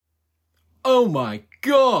Oh my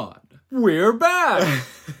god! We're back!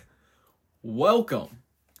 Welcome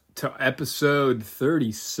To episode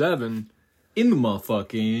 37. in the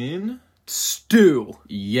motherfucking Stew.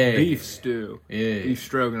 yeah Beef stew. yeah Beef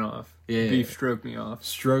stroganoff. Yeah. Beef stroke me off.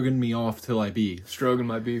 stroking me off till I be Stroking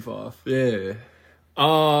my beef off. yeah.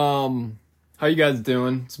 How you guys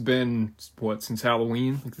doing? It's been, what, since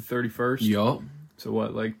Halloween? Like the 31st? Yup. So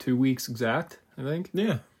what, like 2 weeks exact, I think?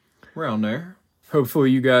 Yeah. Around there.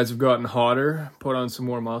 Hopefully you guys have gotten hotter, put on some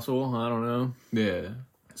more muscle, I don't know. Yeah.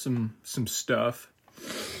 Some stuff.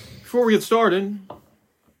 Before we get started,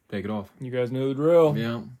 take it off. You guys know the drill.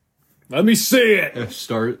 Yeah. Let me see it!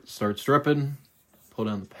 Start stripping. Pull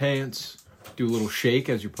down the pants. Do a little shake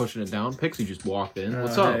as you're pushing it down. Pixie just walked in.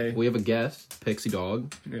 What's up? Hey. We have a guest, Pixie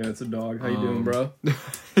Dog. Yeah, it's a dog. How you doing, bro?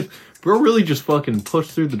 Bro really just fucking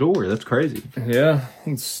pushed through the door. That's crazy. Yeah,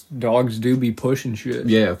 dogs do be pushing shit.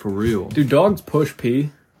 Yeah, for real. Do dogs push pee?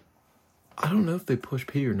 I don't know if they push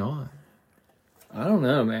pee or not. I don't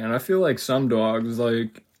know, man. I feel like some dogs,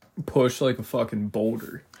 like, push like a fucking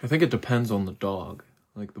boulder. I think it depends on the dog,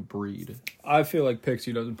 like the breed. I feel like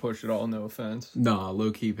Pixie doesn't push at all, no offense. Nah,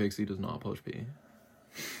 low-key Pixie does not push pee.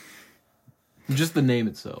 Just the name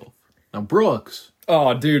itself. Now, Brooks.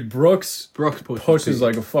 Oh, dude, Brooks pushes pee.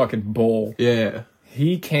 like a fucking bull. Yeah.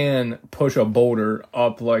 He can push a boulder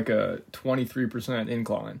up like a 23%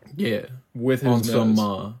 incline. Yeah. With his on nose.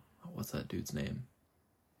 some, what's that dude's name?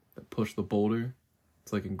 That pushed the boulder?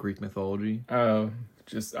 It's like in Greek mythology. Oh,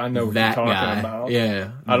 I know what That you're talking guy. about.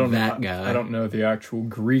 Yeah. I don't that know, guy. I don't know the actual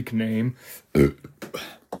Greek name.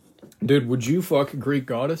 Dude, would you fuck a Greek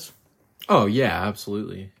goddess? Oh, yeah,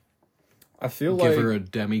 absolutely. I feel Give like... her a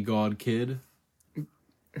demigod kid.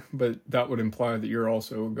 But that would imply that you're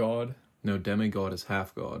also a god. No, demigod is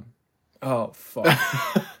half god. Oh, fuck.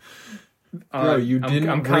 Bro, you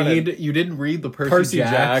didn't read the Percy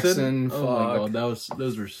Jackson? Oh my god,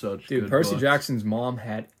 those were such Dude, good Percy books. Jackson's mom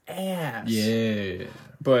had ass. Yeah.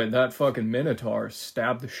 But that fucking Minotaur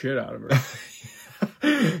stabbed the shit out of her.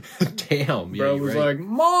 Damn, yeah, Bro was like,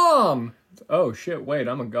 Mom! Oh shit, wait,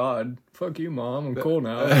 I'm a god. Fuck you, Mom, I'm cool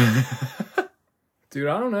now. Dude,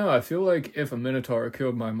 I don't know. I feel like if a Minotaur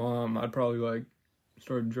killed my mom, I'd probably, like,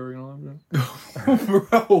 start jerking off.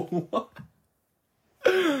 Bro, what?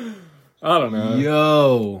 I don't know.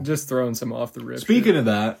 Yo. Just throwing some off the rip. Speaking of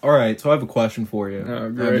that, alright, so I have a question for you. Oh,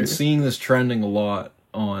 I've great. been seeing this trending a lot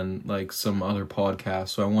on, like, some other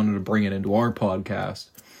podcasts, so I wanted to bring it into our podcast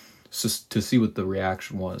to see what the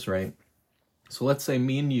reaction was, right? So let's say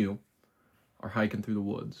me and you are hiking through the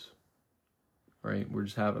woods. Right, we're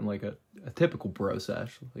just having like a typical bro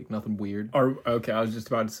sesh, like nothing weird. Okay, I was just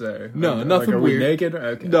about to say. No, nothing are weird. We naked?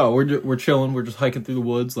 Okay. No, we're chilling. We're just hiking through the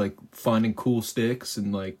woods, like finding cool sticks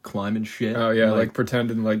and like climbing shit. Oh yeah, and, like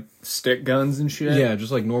pretending like stick guns and shit. Yeah,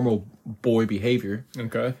 just like normal boy behavior.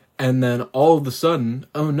 Okay. And then all of a sudden,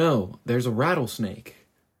 oh no, there's a rattlesnake.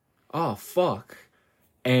 Oh fuck.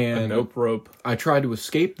 And a nope rope. I tried to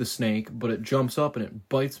escape the snake, but it jumps up and it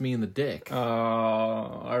bites me in the dick. I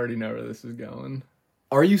already know where this is going.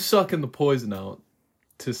 Are you sucking the poison out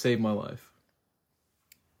to save my life?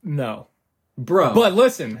 No. Bro. But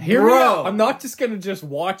listen, hear me Bro. out. I'm not just gonna just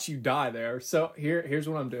watch you die there. So here's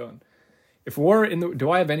what I'm doing. If we're in the,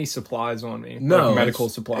 do I have any supplies on me? No, like medical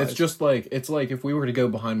supplies. It's just like if we were to go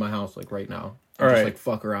behind my house like right now, and All just right. like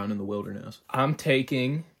fuck around in the wilderness. I'm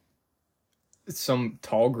taking some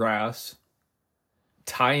tall grass,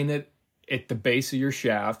 tying it at the base of your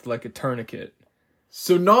shaft like a tourniquet.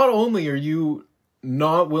 So not only are you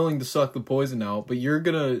not willing to suck the poison out, but you're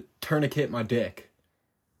gonna tourniquet my dick.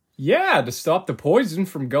 Yeah, to stop the poison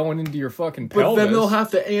from going into your fucking pelvis. But then they'll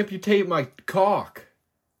have to amputate my cock.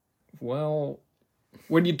 Well,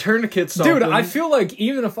 when you tourniquet something, dude, I feel like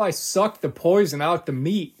even if I suck the poison out the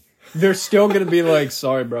meat, they're still gonna be like,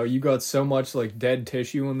 sorry, bro, you got so much like dead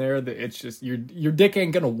tissue in there that it's just your dick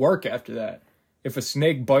ain't gonna work after that. If a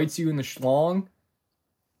snake bites you in the schlong.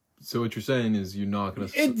 So what you're saying is you're not gonna.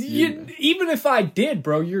 Even if I did,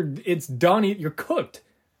 bro, it's done. You're cooked.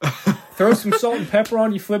 Throw some salt and pepper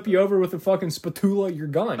on you, flip you over with a fucking spatula. You're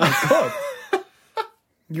gone. You're cooked.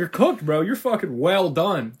 You're cooked, bro. You're fucking well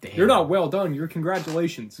done. Damn. You're not well done. You're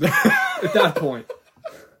congratulations at that point.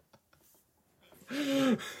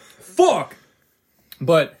 Fuck.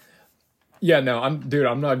 But yeah, no,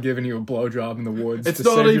 I'm not giving you a blowjob in the woods. It's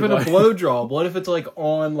not even a blowjob. What if it's like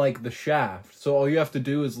on like the shaft? So all you have to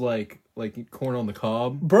do is like corn on the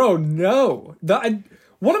cob. Bro, no.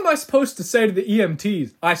 What am I supposed to say to the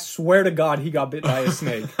EMTs? I swear to God, he got bit by a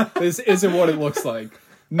snake. This isn't what it looks like.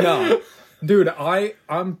 No. Dude,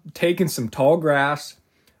 I'm taking some tall grass.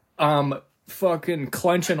 I'm fucking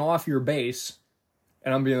clenching off your base.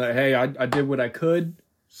 and I'm being like, hey, I did what I could.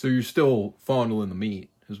 So you're still fondling the meat,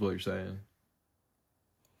 is what you're saying.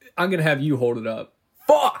 I'm gonna have you hold it up.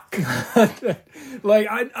 Fuck! Like,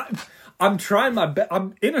 I'm trying my best.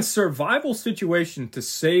 I'm in a survival situation to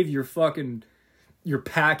save your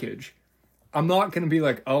package. I'm not gonna be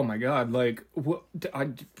like, oh my god, like, what?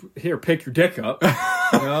 Here, pick your dick up.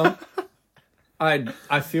 You know?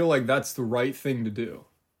 I feel like that's the right thing to do.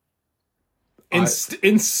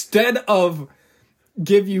 Instead of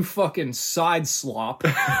give you fucking side slop,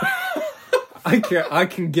 I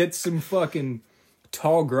can get some fucking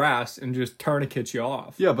tall grass and just tourniquet you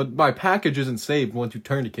off. Yeah, but my package isn't saved once you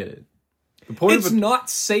tourniquet it. The point It's not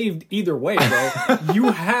saved either way, bro.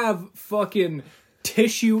 You have fucking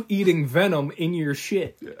tissue-eating venom in your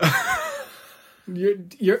shit.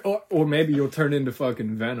 Or maybe you'll turn into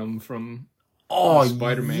fucking Venom from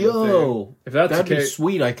Spider-Man. Yo, if that's that'd the be case,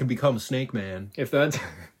 sweet. I could become Snake Man. If that's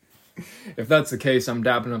the case, I'm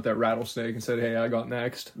dapping up that rattlesnake and said, "Hey, I got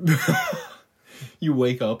next." You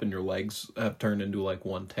wake up and your legs have turned into like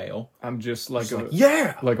one tail. I'm just like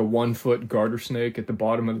like a 1 foot garter snake at the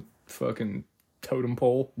bottom of the fucking totem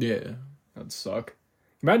pole. Yeah, That'd suck.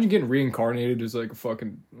 Imagine getting reincarnated as like a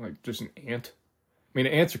fucking like just an ant. I mean,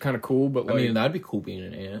 ants are kind of cool, but like, I mean, that'd be cool being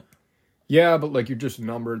an ant. Yeah, but like you're just a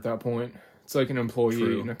number at that point. It's like an employee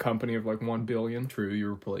True. in a company of like 1 billion. True, you're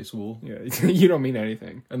replaceable. Yeah, you don't mean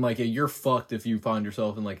anything. And like you're fucked if you find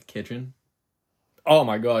yourself in like a kitchen. Oh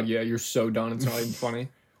my god, yeah, you're so done. It's not even funny.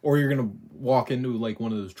 Or you're gonna walk into like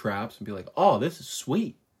one of those traps and be like, "Oh, this is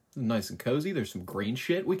sweet, nice and cozy. There's some green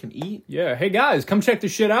shit we can eat." Yeah, hey guys, come check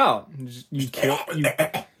this shit out. You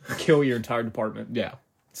kill your entire department. Yeah,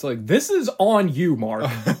 it's like, this is on you, Mark.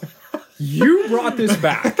 You brought this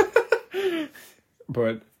back.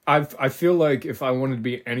 But I feel like if I wanted to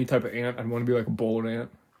be any type of ant, I'd want to be like a bullet ant.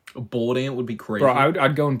 a bullet ant would be crazy. Bro,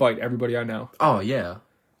 I'd go and bite everybody I know. Oh yeah.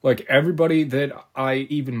 Like, everybody that I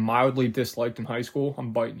even mildly disliked in high school,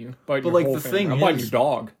 I'm biting you. Biting your like, whole the family. thing I'm biting is- your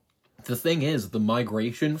dog. The thing is, the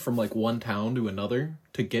migration from like one town to another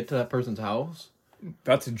to get to that person's house,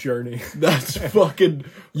 That's a journey. that's fucking,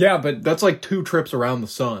 Yeah, but that's like 2 trips around the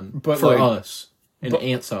sun But, for like- us in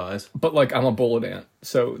ant size. like, I'm a bullet ant,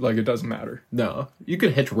 so, like, it doesn't matter. No, you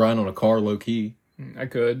could hitch a ride on a car low key. I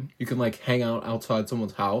could. You can like hang out outside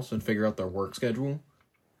someone's house and figure out their work schedule,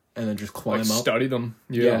 and then just climb Like, up. study them.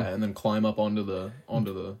 Yeah, and then climb up onto the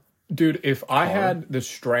Dude, if I had the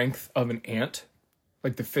strength of an ant,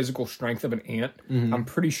 like the physical strength of an ant, I'm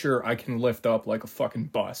pretty sure I can lift up like a fucking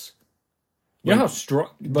bus. You know how strong?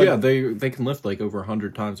 Like, yeah, they can lift like over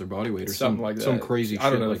 100 times their body weight or something like that. some crazy I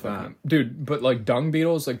don't shit know like fucking- that. Dude, but like dung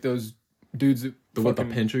beetles, like those dudes that With the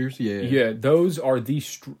fucking- pinchers, yeah. Yeah, those are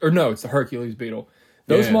or no, it's the Hercules beetle.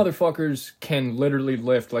 Those Yeah. motherfuckers can literally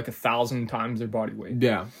lift like 1,000 times their body weight.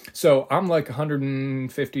 Yeah. So I'm like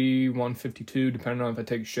 150, 152, depending on if I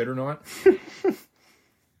take shit or not.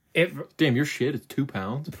 Damn, your shit is 2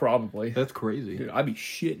 pounds? Probably. That's crazy. Dude, I'd be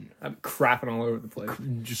shitting. I'd be crapping all over the place.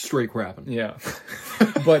 Just straight crapping. Yeah.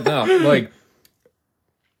 But no, like,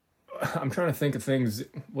 I'm trying to think of things.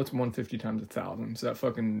 What's 150 times 1,000? Is that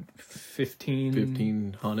fucking 15?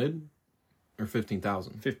 1,500? Or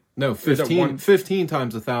 15,000? No, Is that 15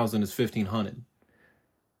 times 1,000 is 1,500.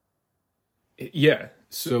 Yeah.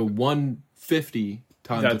 So 150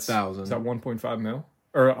 times 1,000. Is that 1.5 mil?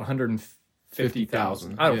 Or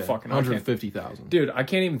 150,000? I don't fucking know. 150,000. Dude, I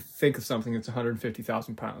can't even think of something that's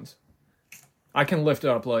 150,000 pounds. I can lift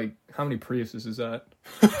up, like, how many Priuses is that?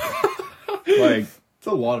 Like, It's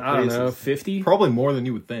a lot of I don't know, places. 50? Probably more than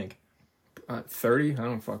you would think. 30? I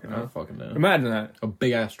don't fucking I know. don't fucking know. Imagine that. A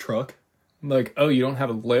big ass truck. Like, oh, you don't have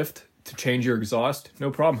a lift to change your exhaust? No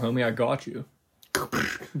problem, homie. I got you.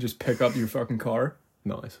 Just pick up your fucking car.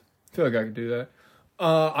 Nice. I feel like I could do that.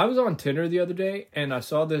 I was on Tinder the other day, and I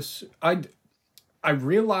saw this. I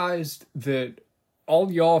realized that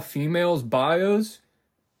all y'all females' bios,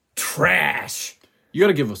 trash. You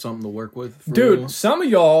gotta give us something to work with. For Dude, real. some of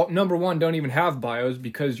y'all, number one, don't even have bios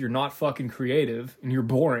because you're not fucking creative, and you're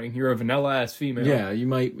boring. You're a vanilla-ass female. Yeah, you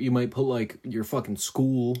might put like your fucking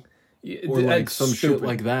school or That's like some shit stupid.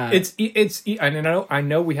 like that. I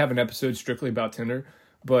know we have an episode strictly about Tinder,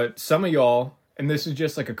 but some of y'all, and this is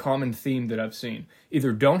just like a common theme that I've seen,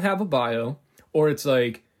 either don't have a bio or it's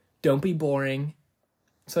like, don't be boring.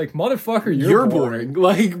 It's like, motherfucker, you're boring.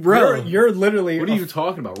 Like, bro, You're literally. what are you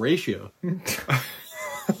talking about? Ratio.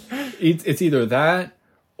 It's either that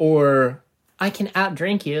or I can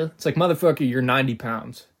outdrink you. It's like, motherfucker, you're 90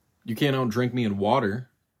 pounds. You can't outdrink me in water.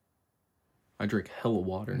 I drink hella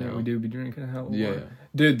water now. No, we do be drinking a hell of a Yeah. lot.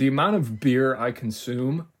 Dude, the amount of beer I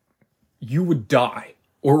consume, you would die.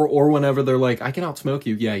 Or whenever they're like, I can outsmoke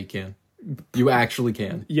you. Yeah, you can. You actually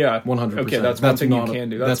can. Yeah. 100%. Okay, that's one thing you not can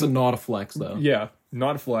do. That's not a flex, though. Yeah,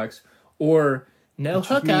 not a flex. Or no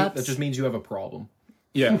hookups. That just means you have a problem.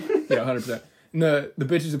 Yeah, 100%. And the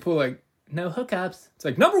bitches that pull like, no hookups. It's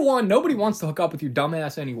like, number one, nobody wants to hook up with your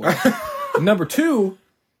dumbass anyway. Number two,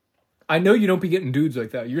 I know you don't be getting dudes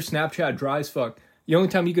like that. Your Snapchat dry as fuck. The only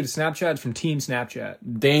time you get a Snapchat is from Team Snapchat.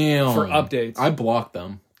 Damn. For updates. I blocked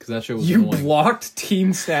them. Because that shit was You annoying. blocked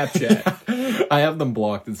Team Snapchat. I have them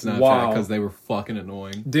blocked in Snapchat because they were fucking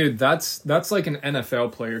annoying. Dude, that's like an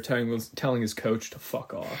NFL player telling his coach to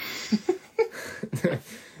fuck off.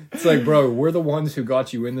 It's like, bro, we're the ones who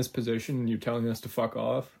got you in this position and you're telling us to fuck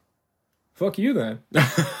off. Fuck you then.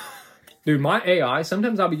 Dude, my AI,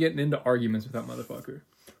 sometimes I'll be getting into arguments with that motherfucker.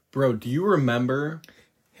 Bro, do you remember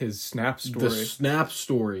his Snap story? the Snap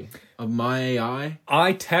story of my AI?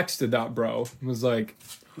 I texted that bro and was like,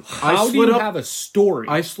 how do you have a story?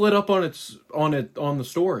 I slid up on the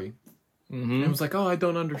story. Mm-hmm. It was like, oh, I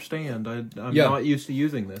don't understand. I'm not used to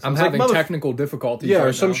using this. I'm having technical difficulties. Yeah,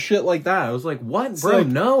 or some shit like that. I was like, what, bro? Like,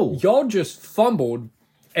 no. Y'all just fumbled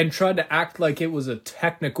and tried to act like it was a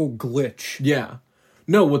technical glitch. Yeah.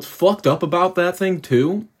 No, what's fucked up about that thing,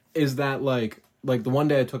 too, is that, like the one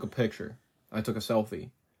day I took a picture. I took a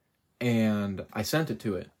selfie. And I sent it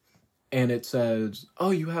to it. And it says,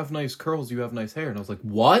 oh, you have nice curls. You have nice hair. And I was like,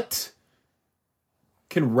 what?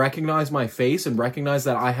 Can recognize my face and recognize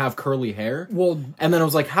that I have curly hair? Well, and then I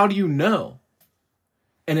was like, how do you know?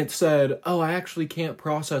 And it said, oh, I actually can't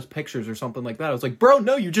process pictures or something like that. I was like, bro,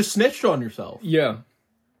 no, you just snitched on yourself. Yeah.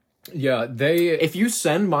 Yeah, if you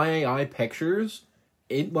send my AI pictures,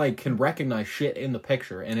 it like can recognize shit in the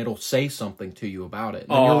picture and it'll say something to you about it.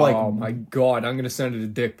 And you're like, oh my god, I'm gonna send it a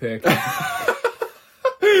dick pic.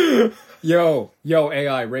 Yo,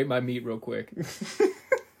 AI, rate my meat real quick.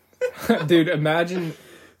 Dude, imagine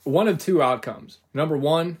one of two outcomes. Number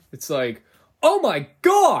one, it's like, oh my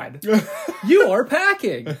god, you are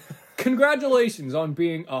packing. Congratulations on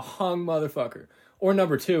being a hung motherfucker. Or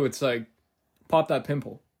number two, it's like, pop that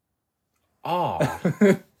pimple.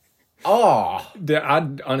 I'd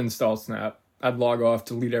uninstall Snap. I'd log off,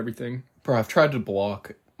 delete everything. Bro, I've tried to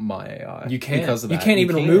block my AI. You can't. Because of that. You can't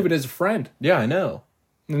even remove it as a friend. Yeah, I know.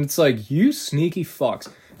 And it's like, you sneaky fucks.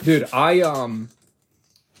 Dude,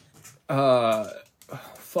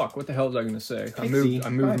 fuck, what the hell was I gonna say? I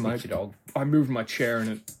moved my chair and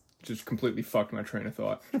it just completely fucked my train of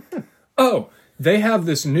thought. Oh, they have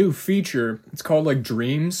this new feature. It's called like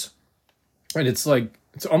Dreams. And it's like,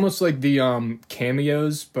 it's almost like the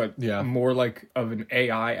cameos, but more like of an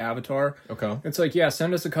AI avatar. Okay. It's like, yeah,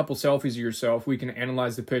 send us a couple selfies of yourself. We can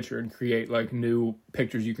analyze the picture and create like new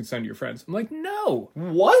pictures you can send to your friends. I'm like, no.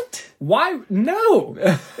 What? Why? No.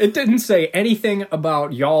 It didn't say anything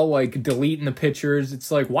about y'all like deleting the pictures.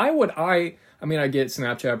 It's like, why would I mean, I get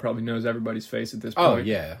Snapchat probably knows everybody's face at this point. Oh,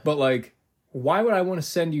 yeah. But like, why would I want to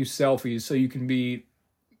send you selfies so you can be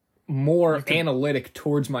more analytic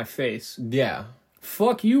towards my face? Yeah.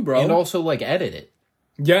 Fuck you, bro. And also, like, edit it.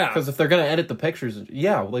 Yeah. Because if they're going to edit the pictures,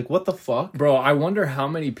 like, what the fuck? Bro, I wonder how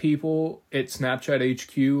many people at Snapchat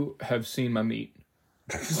HQ have seen my meat.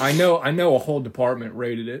 I know a whole department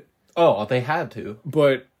rated it. Oh, they had to.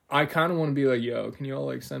 But I kind of want to be like, yo, can you all,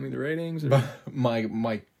 like, send me the ratings? Or...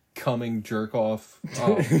 my coming jerk off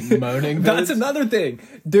moaning. That's another thing.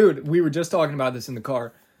 Dude, we were just talking about this in the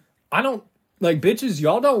car. I don't, like, bitches,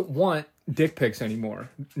 y'all don't want dick pics anymore.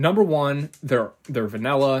 Number one, they're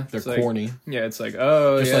vanilla. They're corny. Like, yeah, it's like,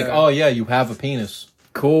 oh, just like, oh yeah, you have a penis.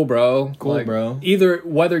 Cool, bro. Cool, like, bro. Either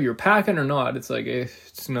whether you're packing or not, it's like,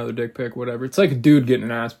 it's another dick pic, whatever. It's like a dude getting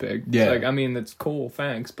an ass pic. Yeah. It's like, I mean, that's cool,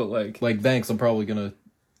 thanks, but like, thanks. I'm probably gonna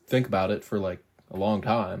think about it for like a long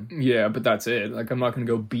time. Yeah, but that's it. Like, I'm not gonna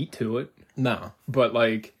go beat to it. No. But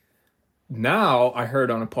like, now I heard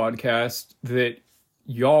on a podcast that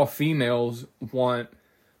y'all females want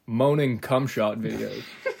moaning cum shot videos.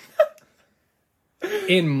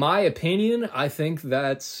 In my opinion, I think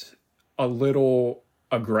that's a little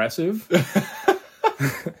aggressive.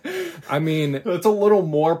 I mean, it's a little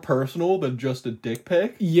more personal than just a dick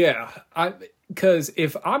pic. Yeah, because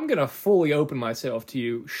if I'm gonna fully open myself to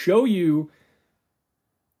you, show you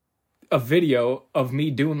a video of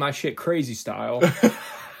me doing my shit crazy style,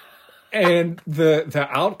 and the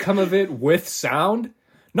outcome of it with sound.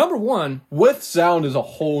 Number one, with sound is a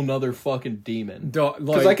whole nother fucking demon.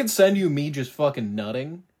 Because I can send you me just fucking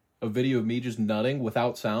nutting, a video of me just nutting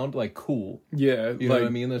without sound, like, cool. Yeah. You know what I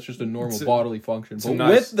mean? That's just a normal bodily function. But nice,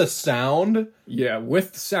 with the sound... Yeah,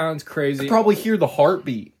 with the sound's crazy. You probably hear the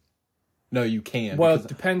heartbeat. No, you can. Well, it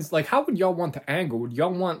depends. Like, how would y'all want the angle? Would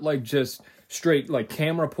y'all want, like, just straight, like,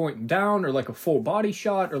 camera pointing down, or, like, a full body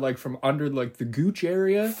shot, or, like, from under, like, the gooch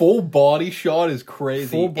area? Full body shot is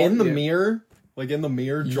crazy. In the mirror? Like, in the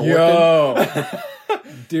mirror, Jordan? Yo!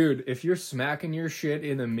 Dude, if you're smacking your shit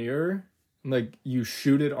in the mirror, like, you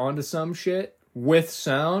shoot it onto some shit with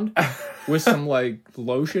sound, with some, like,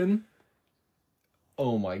 lotion...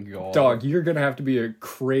 Oh my god. Dog, you're gonna have to be a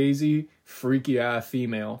crazy, freaky ass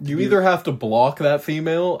female. You either have to block that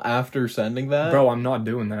female after sending that. Bro, I'm not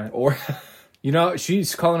doing that. Or, you know,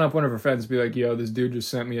 she's calling up one of her friends to be like, yo, this dude just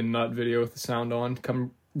sent me a nut video with the sound on. Come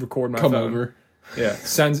record my phone. Come over. Yeah.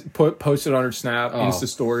 Post it on her Snap, Insta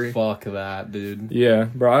story. Fuck that, dude. Yeah,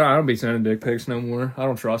 bro, I don't be sending dick pics no more. I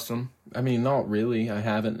don't trust them. I mean, not really. I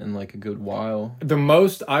haven't in like a good while. The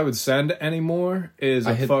most I would send anymore is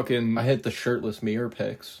I hit the shirtless mirror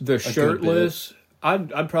pics. The shirtless.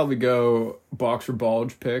 I'd probably go boxer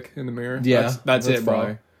bulge pic in the mirror. Yeah, that's it,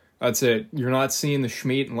 bro. That's it. You're not seeing the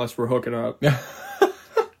schmeat unless we're hooking up.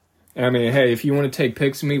 I mean, hey, if you want to take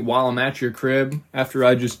pics of me while I'm at your crib after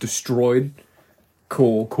I just destroyed,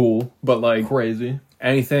 cool. But like crazy.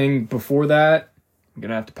 Anything before that, I'm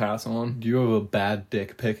gonna have to pass on. Do you have a bad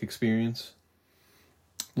dick pic experience?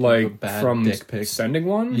 Like from dick pic? Sending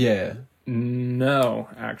one? Yeah. No,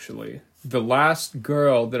 actually. The last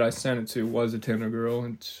girl that I sent it to was a Tinder girl,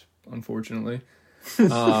 unfortunately.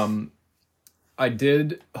 I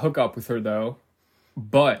did hook up with her though,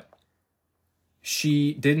 but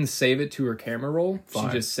she didn't save it to her camera roll. Fire.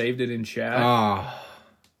 She just saved it in chat.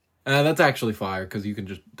 That's actually fire because you can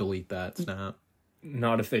just delete that snap.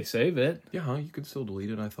 Not if they save it. Yeah, you can still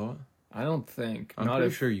delete it, I thought. I don't think. I'm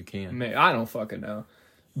pretty sure you can. I don't fucking know.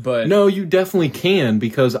 But no, you definitely can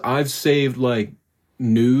because I've saved, like,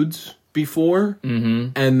 nudes before.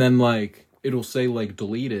 Mm-hmm. And then, like, it'll say, like,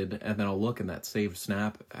 deleted. And then I'll look and that saved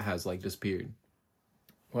snap has, like, disappeared.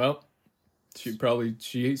 Well,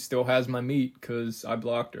 she still has my meat because I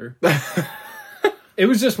blocked her. It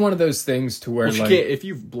was just one of those things to where, like... if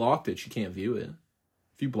you've blocked it, she can't view it.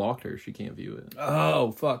 If you blocked her, she can't view it.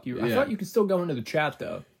 Oh, fuck you. Yeah. I thought you could still go into the chat,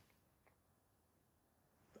 though.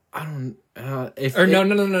 I don't... no. If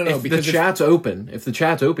the chat's open,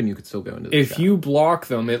 you could still go into the chat. If you block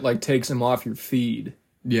them, it, like, takes them off your feed.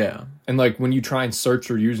 Yeah. And, like, when you try and search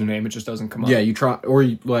your username, it just doesn't come up. Yeah, you try... Or,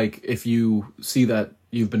 like, if you see that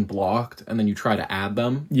you've been blocked and then you try to add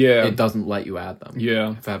them, it doesn't let you add them.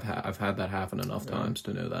 Yeah. I've had that happen enough times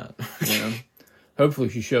to know that. Yeah. Hopefully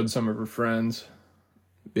she showed some of her friends.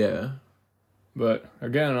 Yeah. But,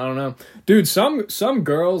 again, I don't know. Dude, some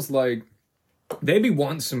girls, like, they be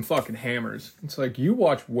wanting some fucking hammers. It's like, you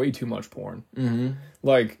watch way too much porn. Mm-hmm.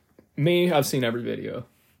 Like, me, I've seen every video.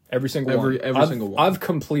 Every single one. Every single one. I've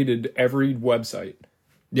completed every website.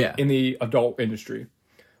 Yeah. In the adult industry.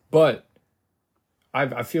 But,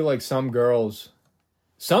 I feel like some girls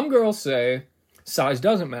say size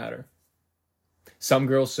doesn't matter. Some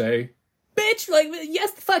girls say, bitch, like,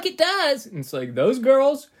 yes, the fuck it does. And it's like, those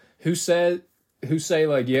girls who say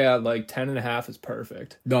like, yeah, like 10.5 is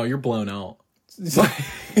perfect. No, you're blown out.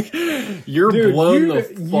 You're blown the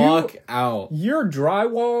fuck out. Your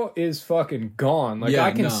drywall is fucking gone. Like,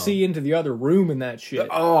 I can see into the other room in that shit.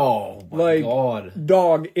 Oh, my God.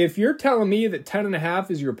 Dog, if you're telling me that 10.5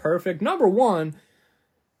 is your perfect, number one,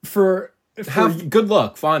 good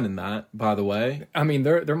luck finding that, by the way. I mean,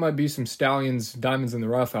 there might be some stallions, diamonds in the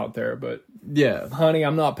rough out there, but yeah, honey,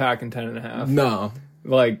 I'm not packing 10.5. No.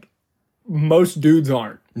 Like, most dudes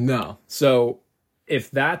aren't. No. So, if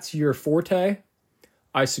that's your forte,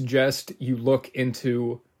 I suggest you look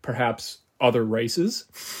into perhaps other races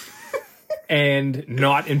and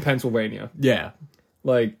not in Pennsylvania. Yeah.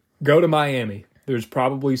 Like, go to Miami. There's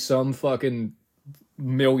probably some fucking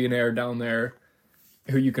millionaire down there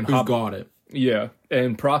who you can Who's got it. Yeah,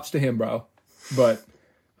 and props to him, bro. But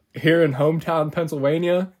here in hometown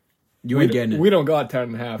Pennsylvania, you ain't getting it. We don't got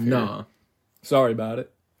 10.5 here. Nah. Sorry about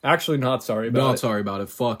it. Actually, not sorry about it. Not sorry about it.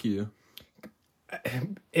 Fuck you.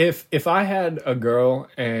 If I had a girl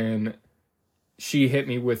and she hit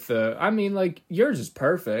me with like, yours is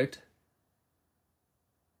perfect.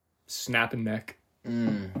 Snapping neck.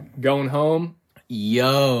 Going home.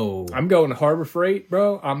 Yo. I'm going to Harbor Freight,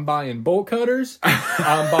 bro. I'm buying bolt cutters.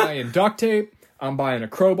 I'm buying duct tape. I'm buying a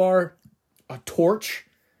crowbar, a torch,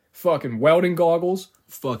 fucking welding goggles.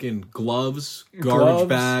 Fucking gloves,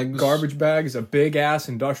 garbage bags, a big ass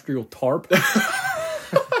industrial tarp.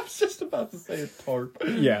 I was just about to say a tarp.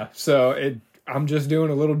 Yeah, so I'm just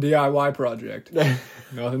doing a little DIY project.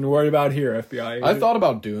 Nothing to worry about here, FBI. I thought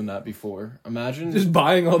about doing that before. Imagine just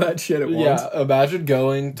buying all that shit at once. Yeah, imagine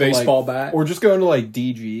going to baseball bat, or just going to like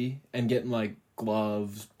DG and getting like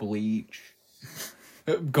gloves, bleach,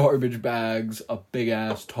 garbage bags, a big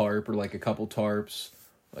ass tarp or like a couple tarps,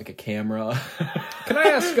 like a camera. Can I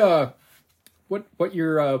ask what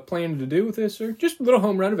you're planning to do with this, sir? Just a little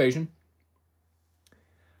home renovation.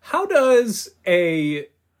 How does a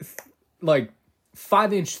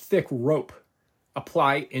 5-inch thick rope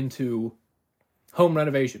apply into home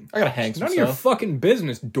renovation? I gotta hang some None stuff. of your fucking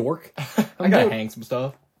business, dork. I gotta hang some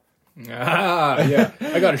stuff. Ah, yeah.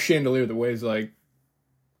 I got a chandelier that weighs like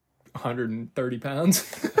 130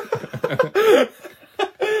 pounds.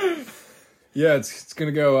 Yeah, it's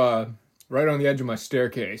gonna go right on the edge of my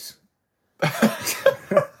staircase.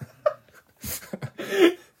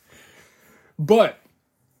 But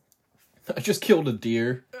I just killed a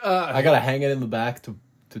deer. I gotta hang it in the back to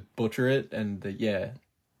butcher it, and yeah.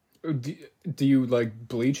 do you like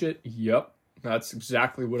bleach it? Yep, that's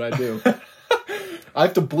exactly what I do. I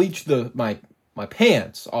have to bleach my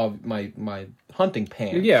pants, my hunting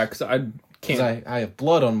pants. Yeah, because I Because can't. I have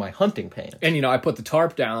blood on my hunting pants. And I put the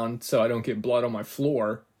tarp down so I don't get blood on my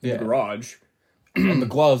floor in the garage. And the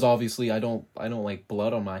gloves, obviously, I don't like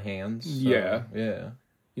blood on my hands. So, Yeah. Yeah.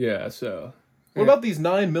 Yeah, so. What about these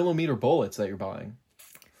 9mm bullets that you're buying?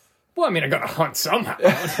 Well, I mean, I gotta hunt somehow.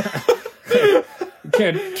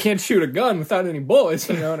 can't shoot a gun without any bullets.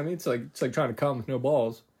 You know what I mean? It's like trying to come with no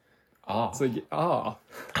balls. Ah, It's like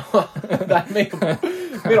that made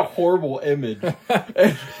a horrible image.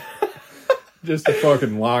 just a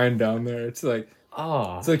fucking line down there. It's like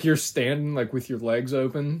It's like you're standing like with your legs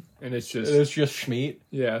open, and it's just Schmeat.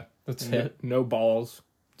 yeah. That's it. No balls.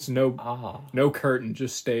 It's no curtain,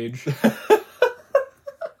 just stage.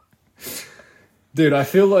 Dude, I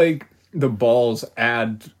feel like the balls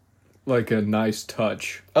add like a nice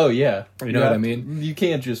touch. Oh yeah, You know what I mean? You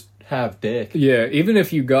can't just have dick. Yeah, even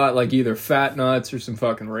if you got like either fat nuts or some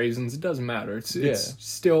fucking raisins, it doesn't matter. It's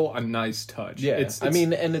still a nice touch. Yeah, it's, I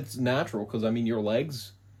mean, and it's natural because your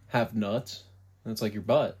legs have nuts, and it's like your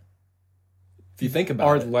butt. If you think about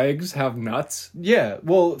our it, legs have nuts. yeah.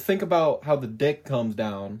 Well, think about how the dick comes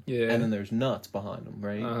down, Yeah. and then there's nuts behind them,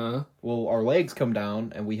 right? Uh-huh. Well, our legs come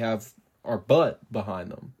down, and we have our butt behind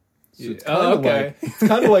them. So it's Yeah. kind of Okay. like it's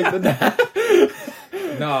kind of like the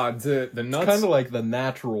Nah, the nuts. kind of like the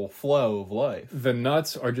natural flow of life. The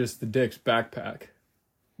nuts are just the dick's backpack.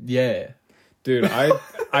 Yeah. Dude,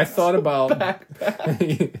 I thought about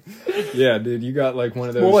yeah, dude, you got like one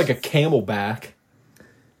of those More like a camelback.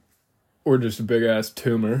 or just a big ass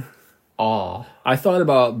tumor. Ah. I thought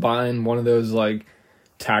about buying one of those like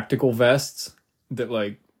tactical vests that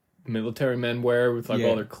like military men wear with like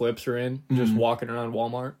all their clips are in, just walking around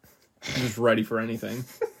Walmart, just ready for anything.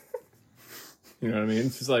 You know what I mean?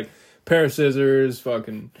 It's just like pair of scissors,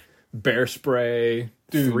 fucking bear spray,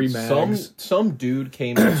 Dude, 3 mags. some dude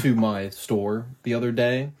came to my store the other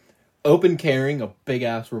day, open carrying a big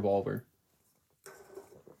ass revolver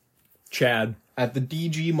Chad. at the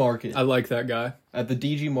DG market. I like that guy. At the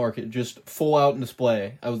DG market, just full out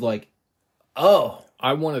display. I was like, oh.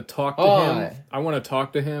 I want to talk to him. I want to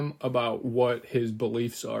talk to him about what his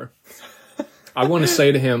beliefs are. I want to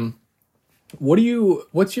say to him,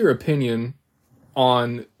 what's your opinion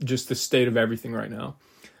on just the state of everything right now?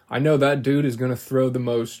 I know that dude is going to throw the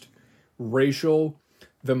most racial,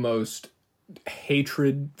 the most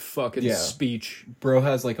hatred fucking speech. Bro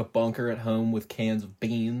has like a bunker at home with cans of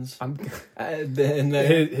beans. And then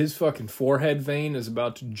His fucking forehead vein is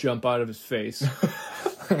about to jump out of his face.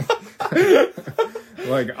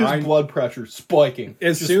 Like his blood pressure spiking.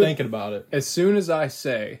 Just thinking about it. As soon as I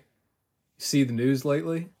say, see the news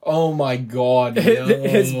lately? Oh my god, no.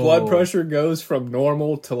 His blood pressure goes from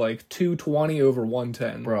normal to like 220 over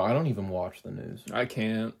 110. Bro, I don't even watch the news. I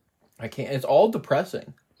can't. It's all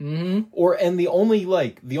depressing. Mm-hmm. And the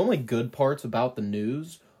only good parts about the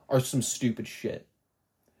news are some stupid shit.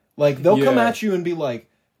 Like they'll come at you and be like,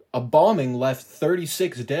 a bombing left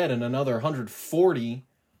 36 dead and another 140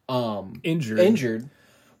 injured.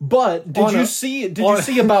 But did you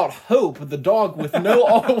see about Hope, the dog with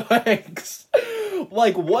no legs?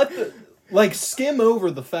 Like what the, like skim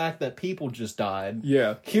over the fact that people just died.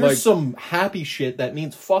 Yeah. Here's like, some happy shit that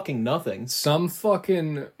means fucking nothing. Some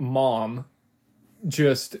fucking mom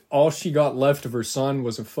just all she got left of her son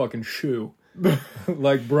was a fucking shoe.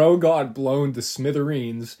 Like bro got blown to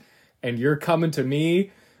smithereens and you're coming to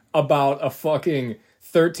me about a fucking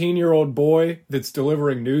 13-year-old boy that's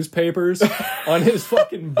delivering newspapers on his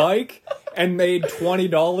fucking bike and made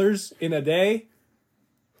 $20 in a day?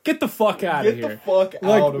 Get the fuck out of here. Get the fuck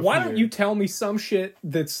out of here. Why don't you tell me some shit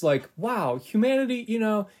that's like, wow, humanity,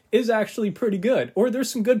 is actually pretty good. Or there's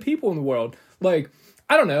some good people in the world. Like,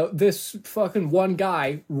 I don't know, this fucking one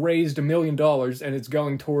guy raised $1 million and it's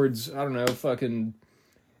going towards, I don't know, fucking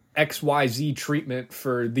XYZ treatment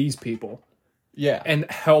for these people. Yeah.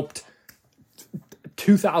 And helped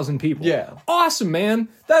 2,000 people. Yeah. Awesome, man.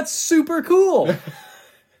 That's super cool.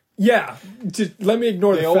 Yeah. Just let me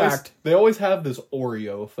ignore the fact. They always have this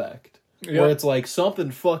Oreo effect. Yep. Where it's like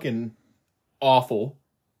something fucking awful.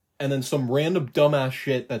 And then some random dumbass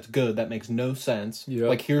shit that's good that makes no sense. Yep.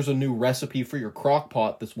 Like, here's a new recipe for your crock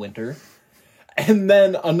pot this winter. And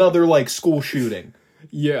then another, like, school shooting.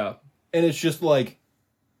 Yeah. And it's just like,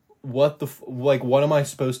 what am I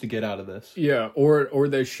supposed to get out of this? Yeah, or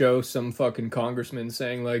they show some fucking congressman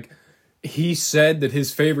saying, like, he said that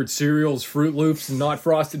his favorite cereal is Fruit Loops and not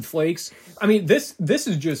Frosted Flakes. I mean, this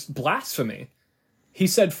is just blasphemy. He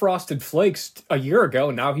said Frosted Flakes a year ago,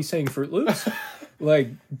 and now he's saying Fruit Loops? Like,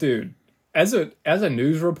 dude, as a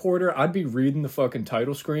news reporter, I'd be reading the fucking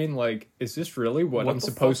title screen like, is this really what I'm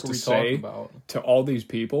supposed to say to all these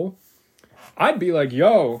people? I'd be like,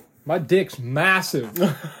 yo, my dick's massive.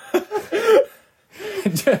 Dude,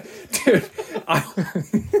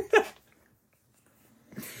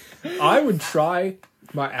 I would try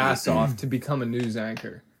my ass off to become a news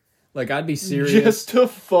anchor. Like, I'd be serious. Just to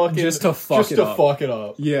fuck it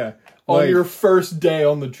up. Yeah. On Like, your first day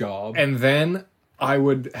on the job. and then I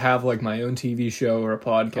would have, like, my own TV show or a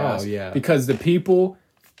podcast. Oh, yeah. Because the people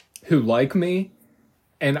who like me,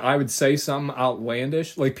 and I would say something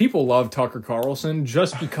outlandish, like, people love Tucker Carlson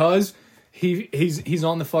just because he's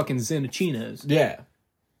on the fucking Zenicinos. Yeah.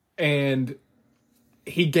 And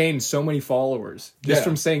he gained so many followers just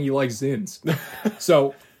from saying you like Zins.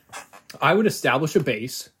 So I would establish a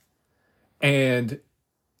base and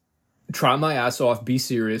try my ass off, be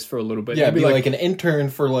serious for a little bit. Yeah, be like an intern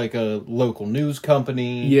for like a local news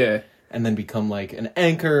company. Yeah. And then become like an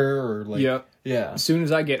anchor or like... Yeah. Yeah. As soon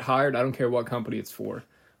as I get hired, I don't care what company it's for.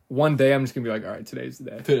 One day I'm just going to be like, all right, today's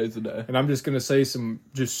the day. Today's the day. And I'm just going to say some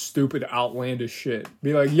just stupid, outlandish shit.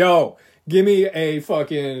 Be like, yo, give me a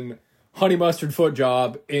fucking honey mustard foot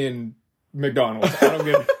job in McDonald's. I don't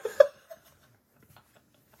give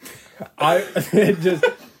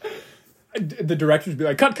the directors be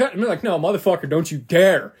like, cut. And I'm like, no, motherfucker, don't you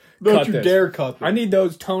dare cut this. I need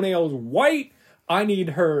those toenails white. I need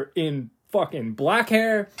her in fucking black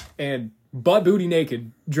hair and butt booty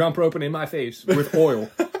naked, jump roping in my face with oil.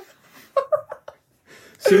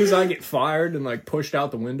 As soon as I get fired and like pushed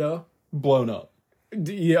out the window. Blown up.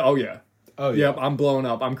 Yeah, oh yeah. Oh yeah. Yep, I'm blowing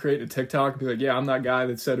up. I'm creating a TikTok and be like, yeah, I'm that guy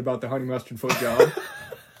that said about the honey mustard foot job.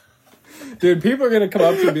 Dude, people are going to come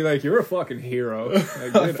up to you and be like, you're a fucking hero.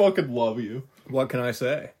 Like, I fucking love you. What can I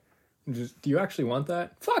say? Do you actually want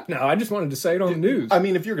that? Fuck no, I just wanted to say it on the news. I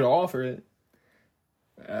mean, if you're going to offer it.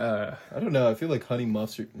 I don't know. I feel like honey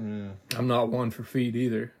mustard... I'm not one for feet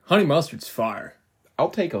either. Honey mustard's fire.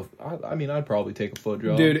 I'd probably take a foot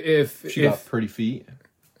job. Dude, if she got pretty feet.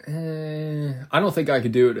 I don't think I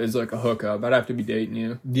could do it as like a hookup. I'd have to be dating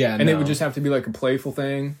you. Yeah, and it would just have to be like a playful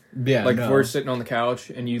thing. Yeah, like if we're sitting on the couch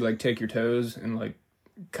and you like take your toes and like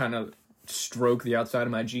kind of stroke the outside of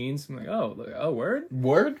my jeans. I'm like, oh, word?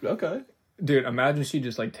 Word? Okay. Dude, imagine she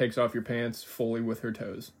just like takes off your pants fully with her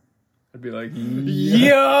toes. I'd be like, yo!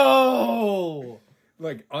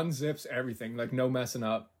 Like unzips everything, like no messing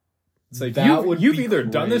up. It's like you've either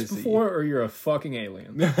done this before or you're a fucking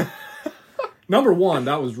alien. Number one,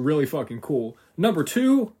 that was really fucking cool. Number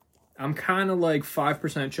two, I'm kind of like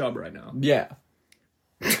 5% chub right now. Yeah.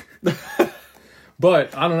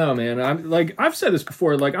 But I don't know, man. I'm like, I've said this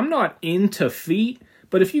before. Like, I'm not into feet,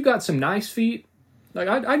 but if you got some nice feet, like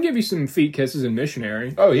I'd give you some feet kisses in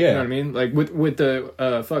missionary. Oh yeah, you know what I mean? Like with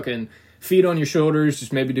the fucking feet on your shoulders,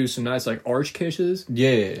 just maybe do some nice like arch kisses.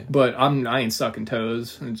 Yeah. But I ain't sucking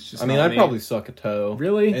toes. It's just I'd probably suck a toe.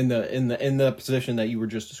 Really? In the position that you were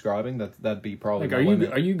just describing, that'd be probably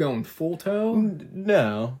like, are you going full toe?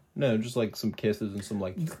 No, just like some kisses and some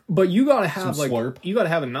like. But you gotta have like slurp. You gotta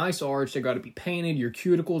have a nice arch. They gotta be painted. Your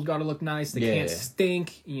cuticles gotta look nice. They can't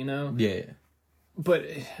stink. You know. Yeah. But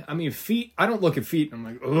I mean, feet. I don't look at feet and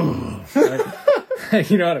I'm like, ugh.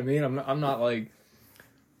 You know what I mean? I'm not like.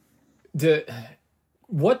 We've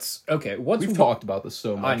talked about this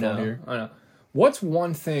so much on here. I know. What's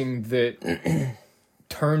one thing that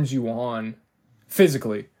turns you on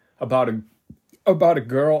physically about a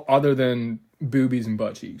girl other than boobies and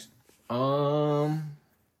butt cheeks? Like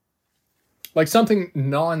something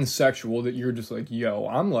non-sexual that you're just like, yo,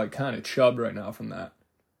 I'm like kind of chubbed right now from that.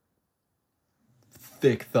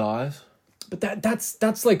 Thick thighs. But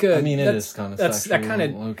that's like a. I mean, it is kind of sexual, that kind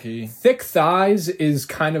of low key. Thick thighs is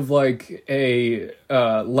kind of like a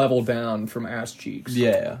level down from ass cheeks.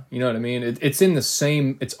 Yeah, you know what I mean. It's in the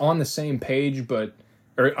same. It's on the same page, but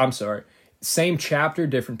Or, I'm sorry. Same chapter,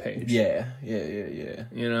 different page. Yeah.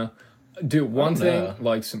 You know? Dude, one thing,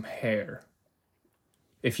 like some hair.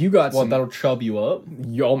 If you got What, that'll chub you up?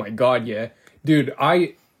 Oh my god, yeah. Dude,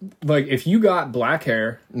 if you got black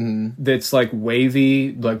hair that's like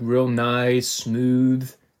wavy, like real nice,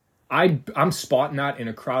 smooth, I'm spotting that in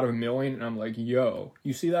a crowd of a million, and I'm like, yo,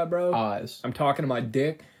 you see that, bro? Eyes. I'm talking to my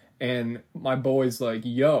dick, and my boy's like,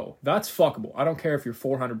 yo, that's fuckable. I don't care if you're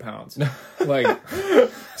 400 pounds. Like,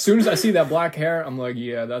 as soon as I see that black hair, I'm like,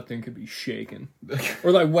 yeah, that thing could be shaking.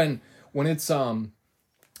 Or like when it's, oh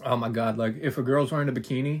my god, like if a girl's wearing a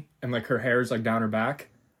bikini, and like her hair is like down her back.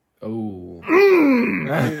 Oh.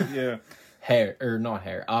 Yeah. Hair, or not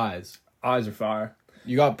hair, eyes. Eyes are fire.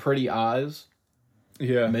 You got pretty eyes?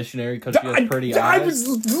 Yeah. Missionary because she has pretty eyes? I was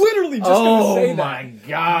literally just going to say that. Oh my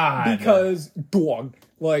god. Because, dog,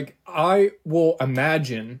 like, I will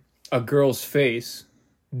imagine a girl's face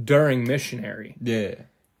during missionary. Yeah.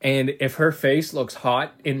 And if her face looks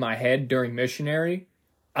hot in my head during missionary,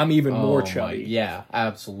 I'm even more chubby. Yeah,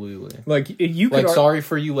 absolutely. Like, you could... Like, sorry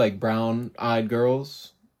for you, like, brown-eyed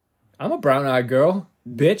girls. I'm a brown-eyed girl,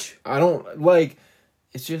 bitch. I don't, like,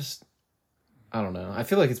 it's just, I don't know. I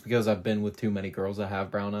feel like it's because I've been with too many girls that have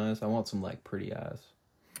brown eyes. I want some, like, pretty eyes.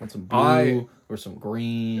 I want some blue or some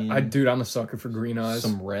green. Dude, I'm a sucker for green eyes.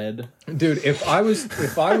 Some red. Dude, if I was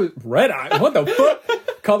red eye, what the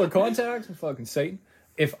fuck? Color contacts? Fucking Satan.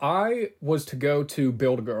 If I was to go to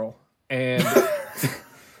Build a Girl and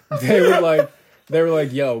they were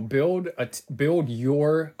like, yo, build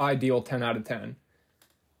your ideal 10 out of 10.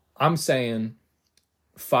 I'm saying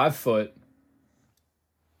 5 foot.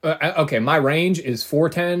 Okay, my range is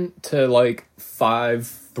 4'10" to like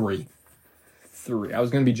 5'3". I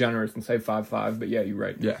was gonna be generous and say 5'5", but yeah, you're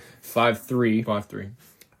right. Yeah, 5'3". 5'3".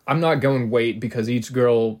 I'm not going weight because each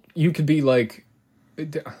girl, you could be like,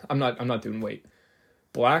 I'm not doing weight.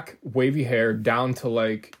 Black wavy hair down to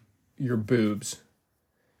like your boobs,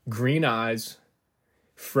 green eyes,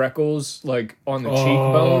 freckles like on the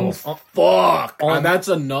cheekbones. Fuck! That's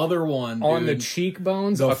another one, dude. On the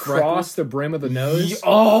cheekbones, across freckles? The brim of the nose.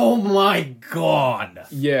 Oh my god!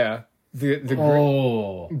 Yeah,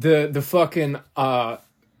 the fucking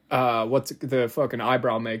what's the fucking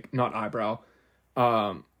eyebrow not eyebrow,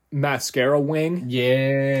 mascara wing.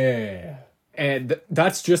 Yeah, and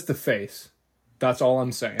that's just the face. That's all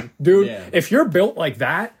I'm saying, dude. Yeah. If you're built like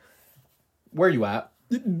that, where are you at?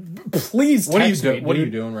 Please text me, What are you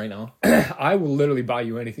doing right now? I will literally buy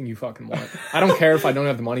you anything you fucking want. I don't care if I don't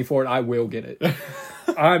have the money for it. I will get it.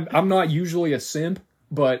 I'm not usually a simp,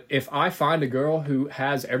 but if I find a girl who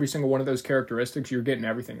has every single one of those characteristics, you're getting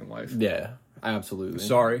everything in life. Yeah, absolutely.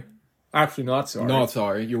 Sorry. Actually, not sorry. Not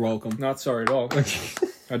sorry. You're welcome. Not sorry at all.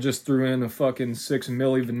 I just threw in a fucking 6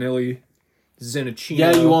 milli vanilla Zenachino.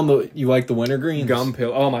 Yeah, you like the wintergreens? Gum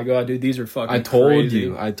pill. Oh my god, dude, these are fucking I told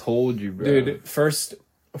you, bro. Dude, first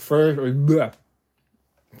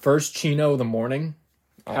Chino of the morning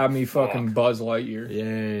had me fucking Buzz Lightyear.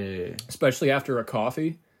 Yeah. Especially after a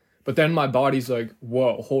coffee. But then my body's like,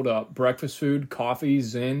 whoa, hold up. Breakfast food, coffee,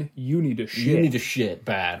 Zen, you need to shit. You need to shit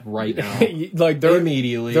bad right now. Like,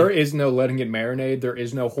 immediately. There is no letting it marinate. There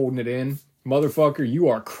is no holding it in. Motherfucker, you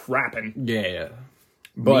are crapping. Yeah.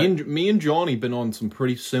 But me and Johnny been on some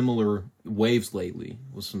pretty similar waves lately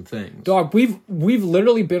with some things. Dog, we've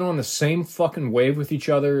literally been on the same fucking wave with each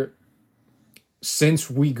other since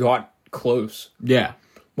we got close. Yeah.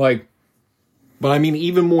 Like, but I mean,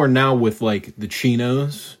 even more now with like the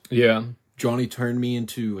chinos. Yeah. Johnny turned me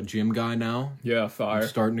into a gym guy now. Yeah, fire. I'm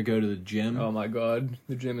starting to go to the gym. Oh my god,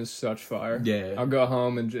 the gym is such fire. Yeah. I'll go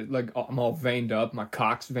home and just, like, I'm all veined up, my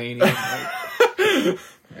cock's veiny. Like,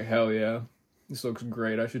 hell yeah. This looks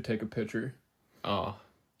great. I should take a picture. Oh.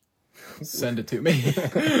 Send it to me.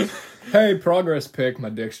 Hey, progress pic. My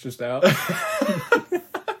dick's just out.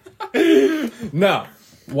 No.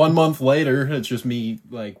 1 month later, it's just me,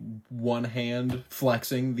 like, one hand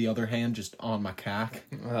flexing, the other hand just on my cock.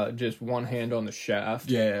 Just one hand on the shaft.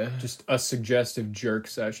 Yeah. Just a suggestive jerk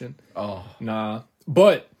session. Oh. Nah.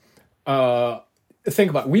 But, think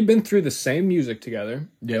about it. We've been through the same music together.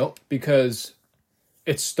 Yep. Because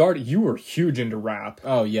it started, you were huge into rap.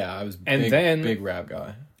 Oh, yeah. I was big rap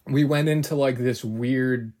guy. We went into, like, this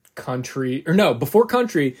weird country. Or no, before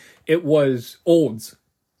country, it was olds.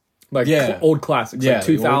 Like, old classics. Yeah, like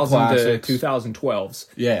 2000 to 2012s.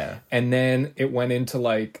 Yeah. And then it went into,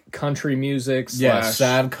 like, country music.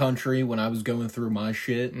 Sad country when I was going through my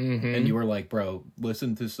shit. Mm-hmm. And you were like, bro,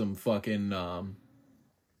 listen to some fucking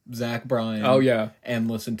Zach Bryan. Oh, yeah. And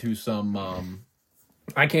listen to some...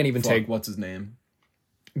 I can't even take... What's his name?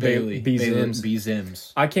 B. Zims. B.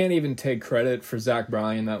 Zims. I can't even take credit for Zach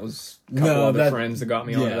Bryan. That was a couple other friends that got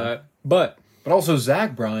me onto that. But also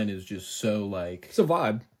Zach Bryan is just so like... It's a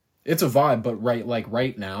vibe. It's a vibe, but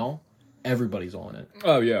right now, everybody's on it.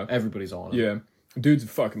 Oh, yeah. Everybody's on it. Yeah. Dude's a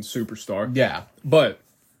fucking superstar. Yeah. But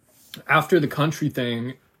after the country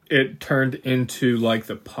thing, it turned into like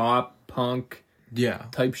the pop punk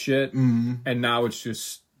type shit. Mm-hmm. And now it's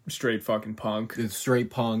just straight fucking punk. It's straight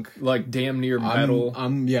punk. Like damn near metal.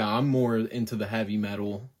 I'm more into the heavy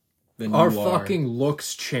metal than Our you are. fucking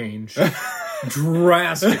looks change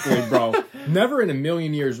drastically, bro. Never in a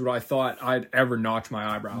million years would I thought I'd ever notch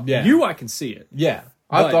my eyebrow. Yeah. I can see it. Yeah.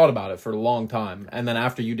 I thought about it for a long time. And then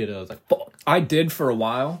after you did it, I was like, fuck. I did for a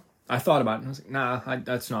while. I thought about it and I was like, nah,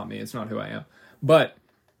 that's not me. It's not who I am. But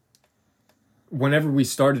whenever we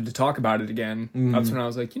started to talk about it again, that's when I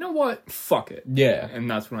was like, you know what? Fuck it. Yeah. And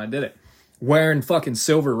that's when I did it. Wearing fucking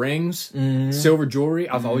silver rings, silver jewelry.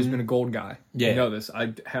 I've always been a gold guy. Yeah. You know this.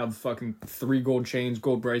 I have fucking 3 gold chains,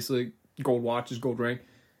 gold bracelet, gold watches, gold ring.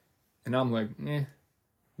 And I'm like, eh.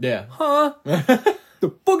 Yeah. Huh? The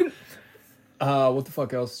fucking... what the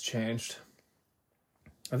fuck else has changed?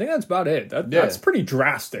 I think that's about it. That's pretty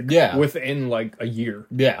drastic. Yeah. Within like a year.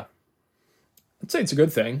 Yeah. I'd say it's a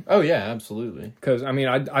good thing. Oh, yeah, absolutely. Because, I mean,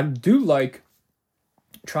 I do like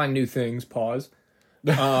trying new things, pause.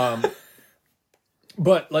 But,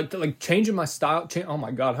 like changing my style. Oh,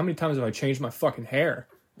 my God. How many times have I changed my fucking hair?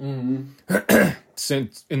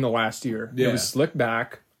 Since in the last year. Yeah. It was slick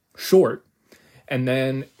back, short. And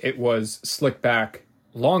then it was slick back,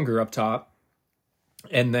 longer up top.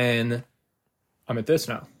 And then I'm at this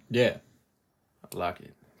now. Yeah. I like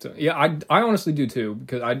it. So, yeah, I honestly do too,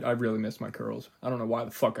 because I really miss my curls. I don't know why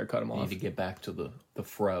the fuck I cut them off. Need to get back to the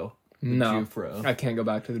fro. No, Jew-fro. I can't go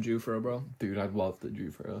back to the Jew-fro, bro. Dude, I love the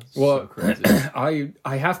Jew-fro. It's well, so crazy.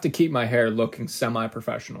 I have to keep my hair looking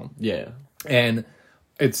semi-professional. Yeah. And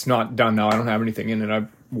it's not done now. I don't have anything in it. I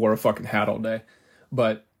wore a fucking hat all day.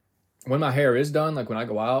 But when my hair is done, like when I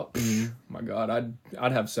go out, my God,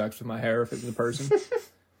 I'd have sex with my hair if it was a person.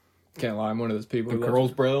 Can't lie, I'm one of those people. The curls,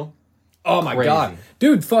 bro. Oh my God.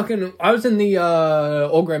 Dude, fucking, I was in the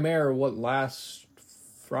Old Grey Mare, last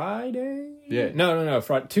Friday? Yeah. No,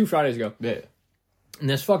 2 Fridays ago. Yeah. And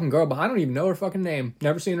this fucking girl, but I don't even know her fucking name.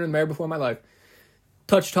 Never seen her in the mirror before in my life.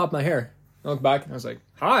 Touched top of my hair. I looked back and I was like,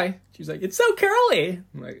 hi. She's like, it's so curly.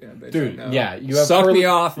 I'm like, yeah, bitch, dude, I know. yeah. You have Suck me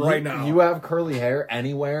off right now. You have curly hair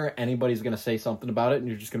anywhere, anybody's going to say something about it, and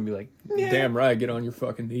you're just going to be like, yeah. Damn right, get on your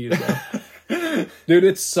fucking knees, bro. Dude,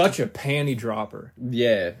 it's such a panty dropper.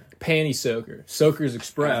 Yeah. Panty soaker. Soakers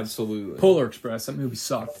Express. Absolutely. Polar Express. That movie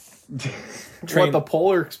sucked. What, the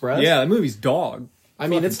Polar Express? Yeah, that movie's dog. I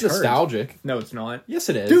mean, it's nostalgic. No, it's not. Yes,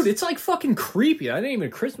 it is. Dude, it's like fucking creepy. That ain't even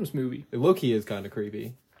a Christmas movie. It low-key is kind of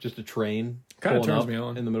creepy. Just a train. Kind of turns up me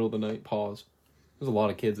on. In the middle of the night. Pause. There's a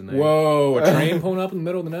lot of kids in there. Whoa, a train pulling up in the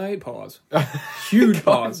middle of the night? Pause. Huge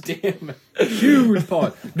pause. Damn it. Huge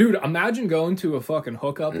pause. Dude, imagine going to a fucking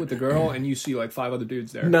hookup with a girl and you see like 5 other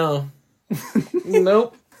dudes there. No.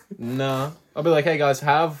 Nope. No. I'll be like, hey guys,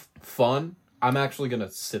 have fun. I'm actually going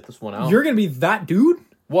to sit this one out. You're going to be that dude?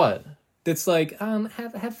 What? That's like,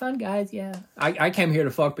 have fun, guys, yeah. I came here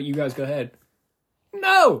to fuck, but you guys go ahead.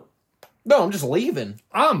 No! No, I'm just leaving.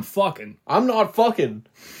 I'm fucking. I'm not fucking.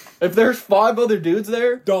 If there's 5 other dudes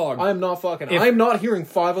there, dog, I'm not fucking. I'm not hearing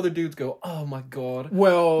 5 other dudes go, oh my God.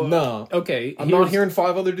 Well, no. Okay. I'm not hearing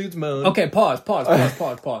 5 other dudes moan. Okay, pause.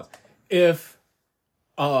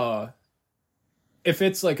 If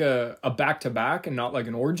it's like a back-to-back and not like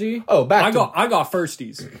an orgy. Oh, I got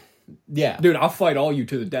firsties. Yeah. Dude, I'll fight all you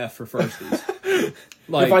to the death for firsties.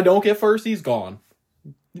 Like, if I don't get firsties, gone.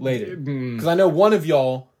 Later. Because I know one of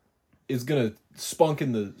y'all is gonna spunk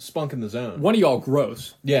in the zone. One of y'all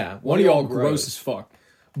gross. Yeah. One of y'all gross as fuck.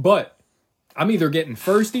 But I'm either getting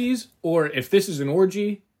firsties, or if this is an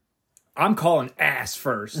orgy, I'm calling ass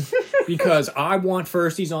first. Because I want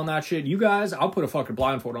firsties on that shit. You guys, I'll put a fucking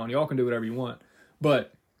blindfold on. Y'all can do whatever you want.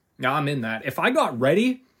 But now I'm in that. If I got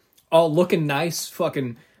ready, all looking nice,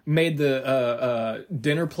 fucking made the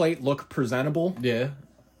dinner plate look presentable. Yeah.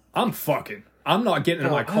 I'm fucking. I'm not getting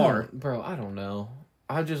in my car. I don't know.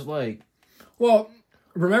 I just like... Well,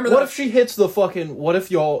 remember that... What if she hits the fucking... What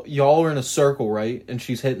if y'all are in a circle, right? And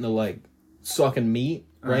she's hitting the, like, sucking meat,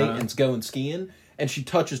 right? And it's going skiing. And she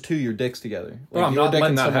touches 2 of your dicks together. Like, bro, I'm not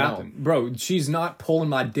letting that happen. Bro, she's not pulling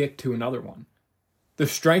my dick to another one. The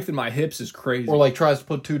strength in my hips is crazy. Or, like, tries to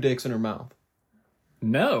put 2 dicks in her mouth.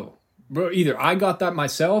 No. Bro, either I got that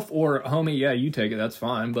myself, or, homie, yeah, you take it, that's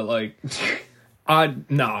fine. But, like,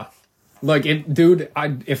 nah. Like,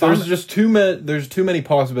 if there's too many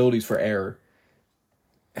possibilities for error.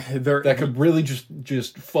 that could really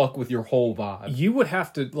just fuck with your whole vibe. You would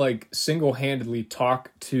have to, like, single-handedly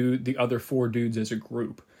talk to the other 4 dudes as a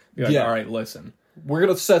group. Be like, all right, listen. We're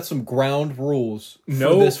going to set some ground rules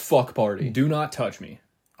for this fuck party. Do not touch me.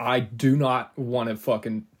 I do not want to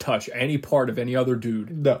fucking touch any part of any other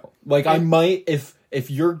dude. No. Like, I might, if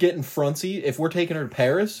you're getting frontsy, if we're taking her to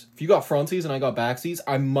Paris, if you got frontsies and I got backsies,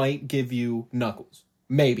 I might give you knuckles.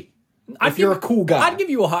 Maybe. If you're a cool guy. I'd give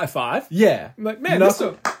you a high five. Yeah. Like, man,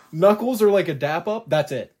 knuckles are like a dap up.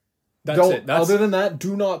 That's it. Other than that,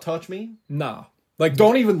 do not touch me. Nah. Like,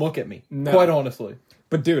 don't even look at me. No. Quite honestly.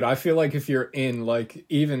 But dude, I feel like if you're in like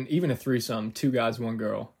even a threesome, 2 guys, 1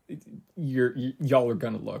 girl, y'all are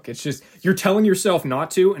gonna look. It's just you're telling yourself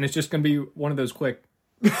not to, and it's just gonna be one of those quick.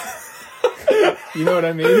 You know what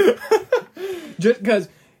I mean? Just because,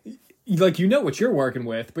 like, you know what you're working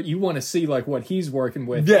with, but you want to see like what he's working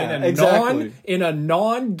with. Yeah, exactly. In a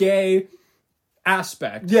non-gay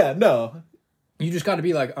aspect. Yeah, no. You just got to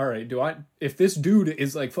be like, all right, if this dude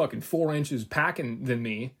is like fucking 4 inches packing than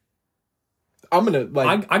me, I'm gonna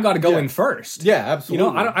like. I got to go in first. Yeah, absolutely.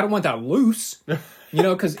 You know, I don't want that loose. You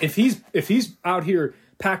know, because if he's out here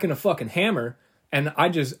packing a fucking hammer and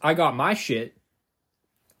I got my shit,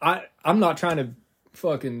 I'm not trying to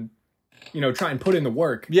fucking, you know, try and put in the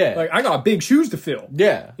work. Yeah, like I got big shoes to fill.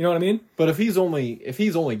 Yeah, you know what I mean. But if he's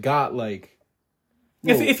only got like,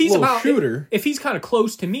 if he's about shooter, if he's kind of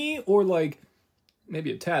close to me or like.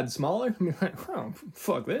 Maybe a tad smaller. I mean, like, oh,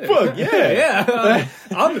 fuck this. Fuck yeah. Yeah.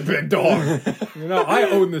 I'm the big dog. You know, I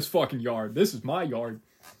own this fucking yard. This is my yard.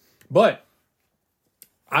 But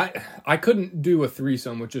I couldn't do a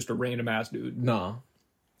threesome with just a random ass dude. Nah.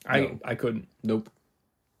 I couldn't. Nope.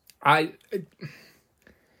 The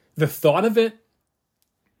thought of it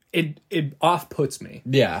off-puts me.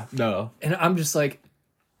 Yeah, no. And I'm just like,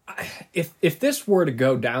 if this were to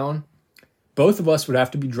go down, both of us would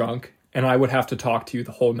have to be drunk. And I would have to talk to you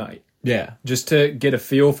the whole night. Yeah. Just to get a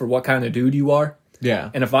feel for what kind of dude you are.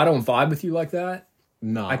 Yeah. And if I don't vibe with you like that,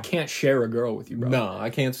 no, I can't share a girl with you, bro. No, I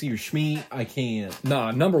can't see your schmeat. I can't.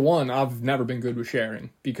 Nah, number one, I've never been good with sharing.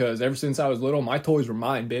 Because ever since I was little, my toys were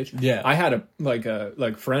mine, bitch. Yeah. I had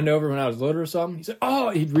a friend over when I was little or something. He said, oh,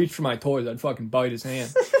 he'd reach for my toys. I'd fucking bite his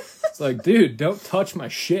hand. It's like, dude, don't touch my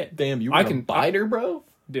shit. Damn, you were a biter, bro?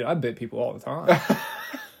 Dude, I bit people all the time.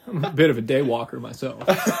 I'm a bit of a day walker myself.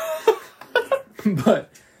 But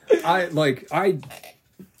I'll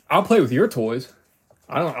play with your toys.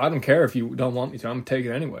 I don't care if you don't want me to. I'm gonna take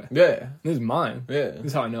it anyway. Yeah. This is mine. Yeah. This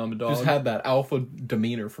is how I know I'm a dog. Just had that alpha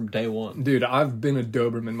demeanor from day one. Dude, I've been a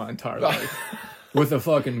Doberman my entire life. With a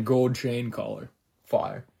fucking gold chain collar.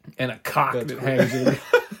 Fire. And a cock that hangs in.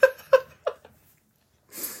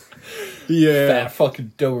 Yeah. That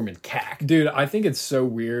fucking Doberman cack. Dude, I think it's so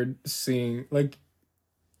weird seeing, like,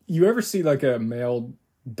 you ever see like a male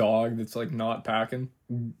dog that's like not packing?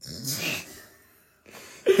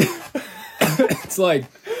 It's like,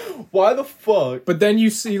 why the fuck? But then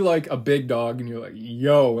you see like a big dog and you're like,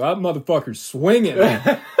 yo, that motherfucker's swinging.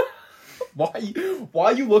 Why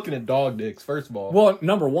are you looking at dog dicks, first of all? Well,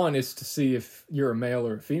 number one is to see if you're a male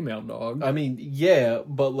or a female dog. I mean, yeah,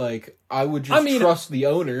 but like, I would just trust the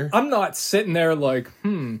owner. I'm not sitting there like,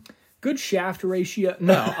 good shaft ratio.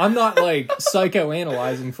 No, I'm not like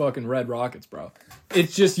psychoanalyzing fucking red rockets, bro.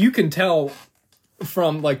 It's just, you can tell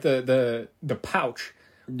from like the pouch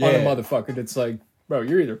on a motherfucker that's like, bro,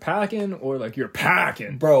 you're either packing or like you're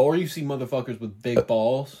packing. Bro, or you see motherfuckers with big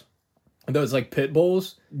balls. Those like pit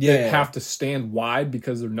bulls that have to stand wide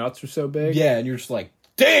because their nuts are so big. Yeah, and you're just like,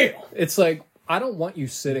 damn! It's like, I don't want you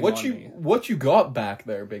sitting on me. What you got back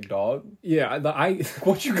there, big dog? Yeah,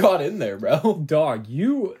 what you got in there, bro? Dog,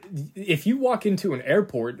 if you walk into an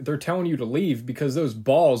airport, they're telling you to leave because those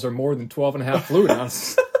balls are more than 12.5 fluid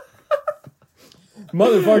ounces.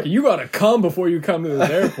 Motherfucker, you gotta come before you come to this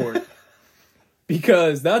airport.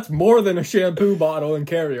 Because that's more than a shampoo bottle and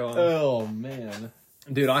carry-on. Oh, man.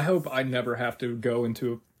 Dude, I hope I never have to go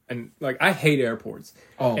into... And, like, I hate airports.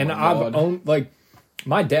 Oh, and I've owned, like...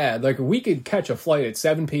 My dad, like, we could catch a flight at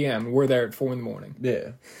 7 p.m. and we're there at 4 in the morning.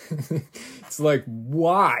 Yeah. It's like,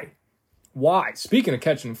 why? Why? Speaking of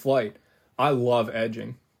catching a flight, I love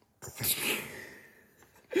edging.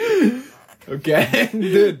 Okay.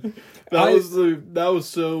 Dude, that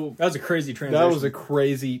was a crazy transition. That was a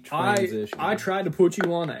crazy transition. I tried to put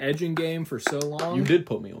you on an edging game for so long. You did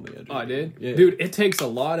put me on the edge. I did? Yeah. Dude, it takes a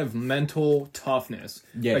lot of mental toughness.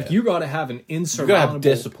 Yeah. Like, you gotta have an insurmountable... You gotta have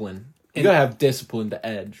discipline. You gotta have discipline to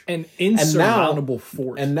edge. An insurmountable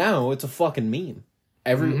force. And now it's a fucking meme.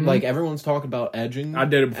 Like, everyone's talking about edging. I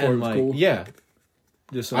did it before it was cool. Yeah.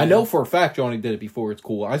 Just so I know for a fact Johnny did it before it's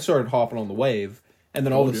cool. I started hopping on the wave, and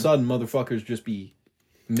then all of a sudden, motherfuckers just be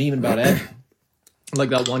memeing about edging. Like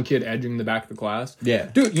that one kid edging the back of the class. Yeah.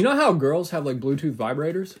 Dude, you know how girls have like Bluetooth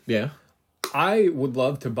vibrators? Yeah. I would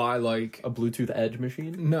love to buy like A Bluetooth edge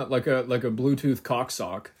machine? no, like a Bluetooth cock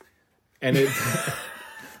sock. And it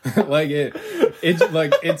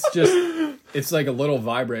it's like a little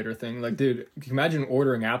vibrator thing. Like, dude, can you imagine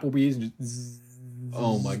ordering Applebee's and just zzz,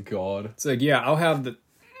 Oh my god. it's like, yeah, I'll have the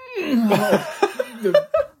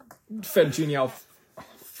fettuccine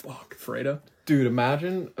Fredo. Dude,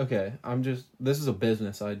 imagine, okay, this is a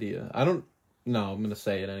business idea. I'm gonna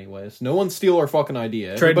say it anyways. No one steal our fucking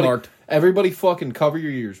idea. Trademarked. Everybody fucking cover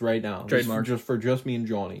your ears right now. Trademarked. For just me and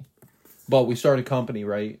Johnny. But we start a company,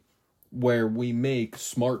 right, where we make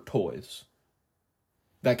smart toys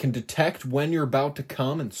that can detect when you're about to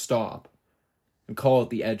come and stop. And call it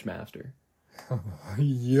the Edge Master.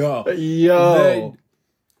 Yo.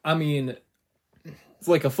 I mean, it's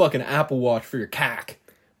like a fucking Apple Watch for your cack.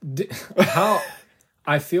 How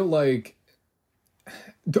I feel like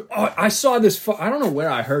I saw this. I don't know where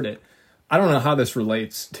I heard it. I don't know how this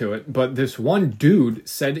relates to it, but this one dude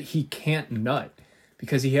said he can't nut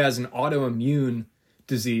because he has an autoimmune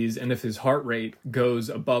disease, and if his heart rate goes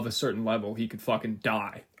above a certain level, he could fucking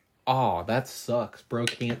die. Oh, that sucks. Bro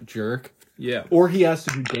can't jerk. Yeah. Or he has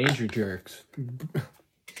to do danger jerks.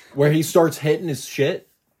 Where he starts hitting his shit,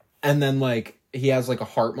 and then, like, he has, like, a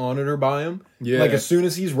heart monitor by him. Yeah. Like, as soon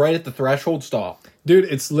as he's right at the threshold, stop. Dude,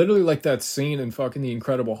 it's literally like that scene in fucking The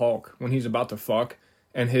Incredible Hulk when he's about to fuck,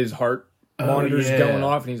 and his heart monitor's going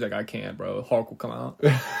off, and he's like, I can't, bro. Hulk will come out.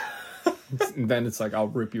 And then it's like, I'll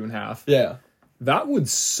rip you in half. Yeah. That would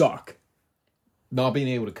suck. Not being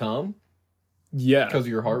able to come? Yeah. Because of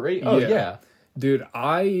your heart rate? Oh, yeah. Dude,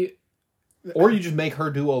 Or you just make her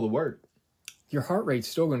do all the work. your heart rate's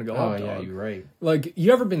still going to go Oh, up, yeah, dog. you're right. Like,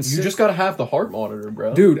 you ever been You sick? just gotta have the heart monitor,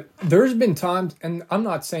 bro. Dude, there's been times, and I'm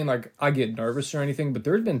not saying, like, I get nervous or anything, but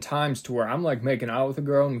there's been times to where I'm, like, making out with a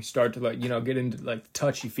girl, and we start to, like, you know, get into, like,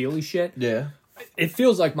 touchy-feely shit. Yeah. It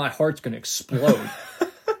feels like my heart's going to explode.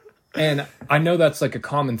 And I know that's, like, a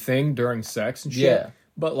common thing during sex and shit. Yeah.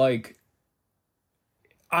 But, like,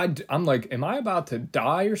 I'm like, am I about to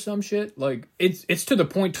die or some shit? Like, it's to the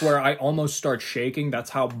point to where I almost start shaking. That's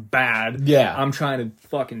how bad I'm trying to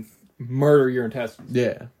fucking murder your intestines.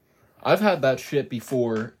 Yeah. I've had that shit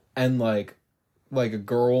before, and, like a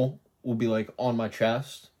girl will be, like, on my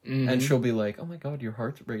chest, and she'll be like, oh my god, your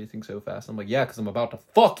heart's racing so fast. I'm like, yeah, because I'm about to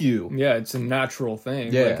fuck you. Yeah, it's a natural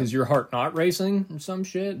thing. Yeah. Like, is your heart not racing or some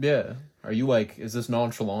shit? Yeah. Are you like, is this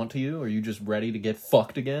nonchalant to you? Are you just ready to get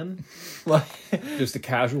fucked again? Like, Just a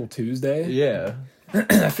casual Tuesday? yeah.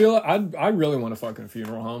 I feel like I really want to fuck in a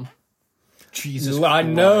funeral home. Jesus I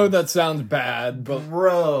know Christ. that sounds bad, but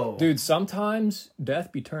Bro. dude, sometimes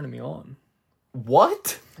death be turning me on.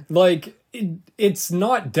 What? Like, it's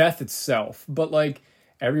not death itself, but like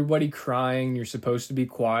everybody crying, you're supposed to be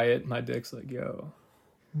quiet. My dick's like, yo.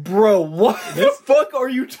 Bro, what the fuck are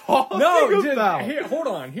you talking Dude, about? hold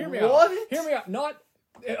on, hear me out. Hear me out. Not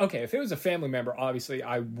okay, if it was a family member, obviously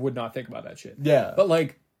I would not think about that shit. Yeah. But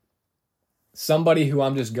like somebody who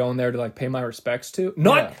I'm just going there to like pay my respects to.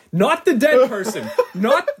 Not the dead person.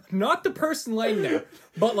 not the person laying there.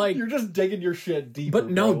 But like You're just digging your shit deeper. but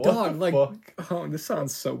no, bro. dog, like fuck? oh, this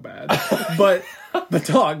sounds so bad. but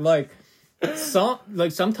dog, like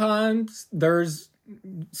sometimes there's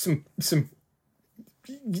some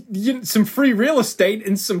free real estate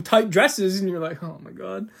and some tight dresses, and you're like, oh my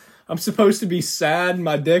god, I'm supposed to be sad, and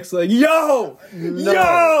my dick's like, yo.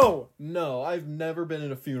 No, I've never been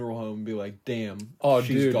in a funeral home and be like, damn, Oh,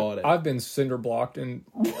 she's dude, got it. I've been cinder blocked in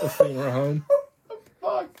a funeral home.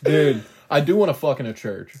 Fuck. Dude, I do want to fuck in a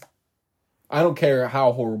church. I don't care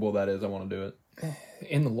how horrible that is, I want to do it.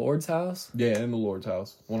 in the Lord's house? Yeah, in the Lord's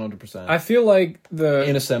house. 100%. I feel like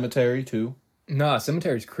In a cemetery, too. Nah,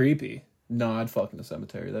 cemetery's creepy. No, I'd fuck in a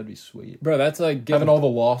cemetery. That'd be sweet. Bro, that's like Having all the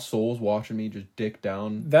lost souls watching me just dick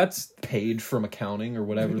down that's Page from accounting or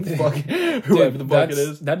whatever the fuck, whoever the fuck it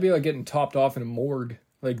is. That'd be like getting topped off in a morgue.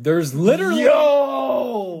 Like there's literally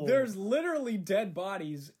dead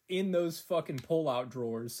bodies in those fucking pull-out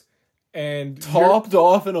drawers. And Topped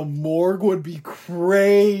off in a morgue would be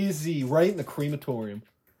crazy. Right in the crematorium.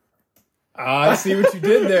 I see what you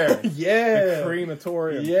did there. Yeah. The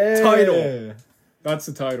Creamatorium. Yeah. Title. That's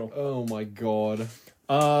the title. Oh my god.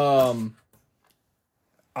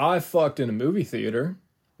 I fucked in a movie theater.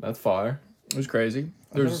 That's fire. It was crazy.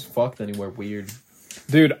 I've never fucked anywhere weird.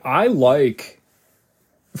 Dude, I like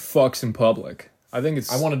fucks in public. I think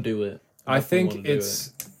it's I want to do it. I think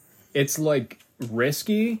it's like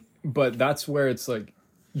risky, but that's where it's like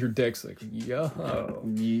your dick's like, yo.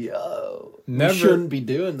 We shouldn't be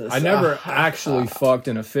doing this. I never actually fucked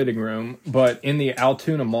in a fitting room, but in the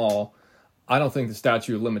Altoona Mall, I don't think the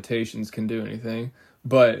statute of limitations can do anything,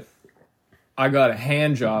 but I got a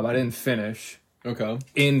hand job. I didn't finish. Okay.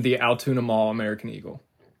 In the Altoona Mall American Eagle.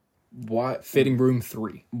 Why? Fitting room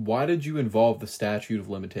 3. Why did you involve the statute of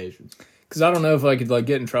limitations? Because I don't know if I could like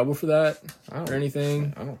get in trouble for that or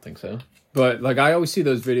anything. I don't think so. But like I always see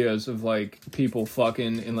those videos of like people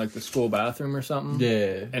fucking in like the school bathroom or something.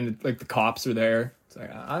 Yeah. And like the cops are there. It's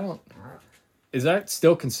like I don't. Is that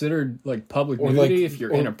still considered like public nudity if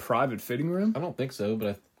you're in a private fitting room? I don't think so, but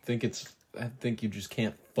I think you just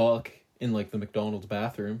can't fuck in like the McDonald's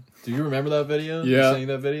bathroom. Do you remember that video? Yeah. You seeing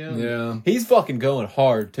that video? Yeah. He's fucking going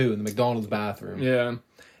hard too in the McDonald's bathroom. Yeah.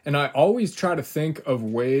 And I always try to think of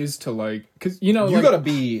ways to like, cause you know, you like, gotta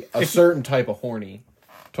be a certain type of horny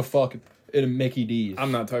to fuck in a Mickey D's.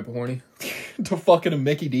 I'm not type of horny. To fuck in a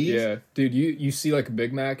Mickey D's? Yeah. Dude, you see like a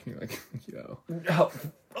Big Mac and you're like, yo.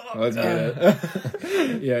 Let's get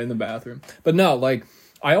it. Yeah, in the bathroom. But no, like,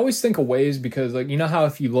 I always think of ways because, like, you know how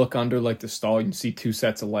if you look under, like, the stall, you can see 2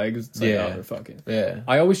 sets of legs? It's like, yeah. oh, they're fucking. Yeah.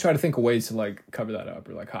 I always try to think of ways to, like, cover that up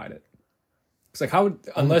or, like, hide it. It's like, how would...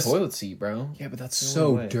 Unless... On the toilet seat, bro. Yeah, but that's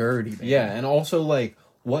so dirty, man. Yeah, and also, like,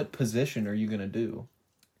 what position are you gonna do?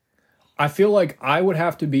 I feel like I would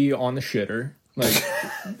have to be on the shitter, like,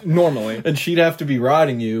 normally. And she'd have to be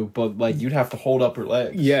riding you, but, like, you'd have to hold up her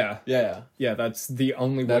legs. Yeah. Yeah. Yeah, that's the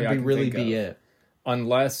only way I can That'd really think be of. it.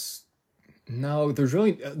 Unless... No, there's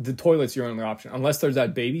really... the toilet's your only option. Unless there's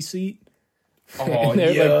that baby seat. Oh,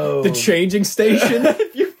 yo. Like, the changing station.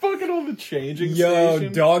 You're fucking on the changing Yo,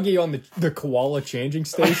 station? doggy on the koala changing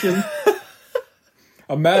station.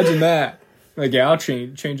 Imagine that. Like, yeah, I'll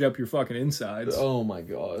change up your fucking insides. Oh my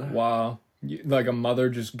god. Wow. Like a mother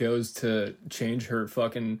just goes to change her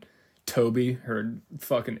fucking Toby, her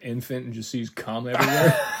fucking infant, and just sees cum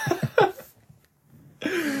everywhere.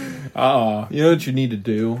 You know what you need to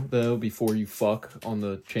do, though, before you fuck on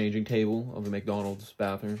the changing table of the McDonald's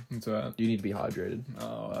bathroom? What's that? You need to be hydrated.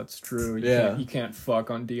 Oh, that's true. You can't fuck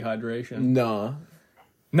on dehydration. Nah.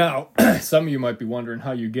 Now, some of you might be wondering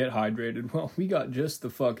how you get hydrated. Well, we got just the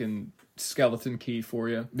fucking skeleton key for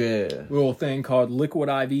you. Yeah. Little thing called Liquid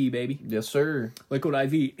IV, baby. Yes, sir. Liquid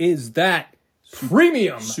IV is that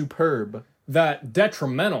premium, Superb. that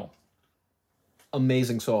detrimental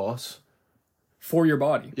Amazing sauce. for your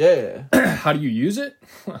body. Yeah. How do you use it?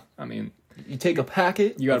 I mean, You take a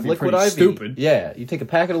packet you gotta of be Liquid pretty IV. stupid. Yeah. You take a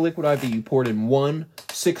packet of Liquid IV, you pour it in one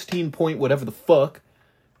 16-point whatever the fuck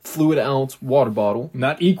fluid ounce water bottle. and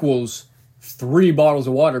that equals 3 bottles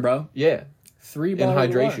of water, bro. Yeah. 3 In bottles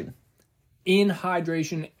of hydration. water. In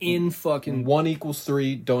hydration, in fucking... 1 equals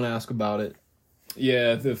 3. Don't ask about it.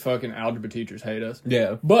 Yeah, the fucking algebra teachers hate us.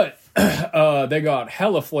 Yeah. But they got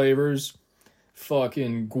hella flavors.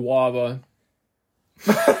 Fucking guava.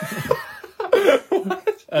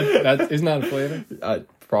 that isn't that a flavor?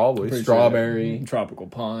 Probably. Pretty Strawberry. sure. Tropical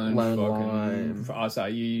punch. Lemon fucking lime.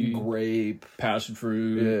 acai. Grape. Passion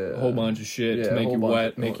fruit. Yeah. A whole bunch of shit Yeah, to a make whole you bunch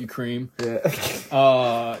wet, of- make you cream.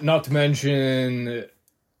 Yeah. Not to mention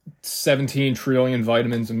 17 trillion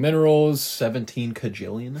vitamins and minerals. 17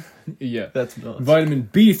 kajillion? Yeah. That's nuts. Vitamin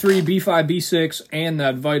B3, B5, B6, and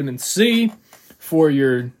that vitamin C for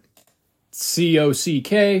your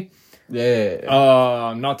COCK.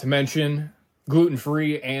 Yeah. Not to mention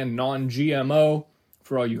gluten-free and non-GMO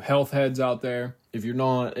for all you health heads out there. If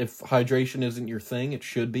hydration isn't your thing, it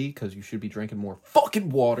should be, because you should be drinking more fucking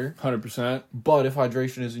water. 100%. But if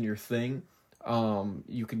hydration isn't your thing,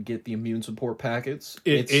 you can get the immune support packets.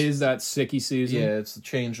 It is that sicky season. Yeah, it's the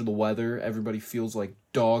change of the weather. Everybody feels like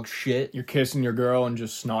dog shit. You're kissing your girl and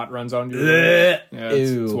just snot runs onto your leg. Yeah,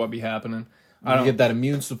 it's what be happening. You can get that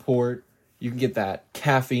immune support. You can get that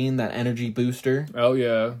caffeine, that energy booster. Oh,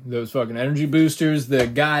 yeah. Those fucking energy boosters, the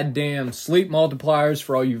goddamn sleep multipliers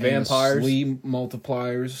for all you vampires. Sleep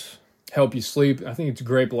multipliers. Help you sleep. I think it's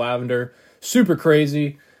grape lavender. Super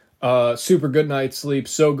crazy. Super good night's sleep.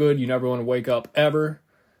 So good you never want to wake up ever.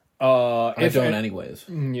 I don't anyways.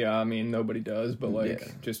 Yeah, I mean, nobody does,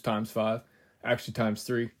 but just times 5. Actually, times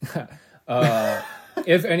 3.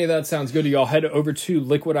 If any of that sounds good to y'all, head over to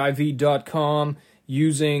liquidiv.com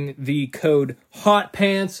using the code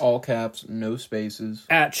HOTPANTS. All caps, no spaces.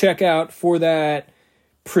 At checkout for that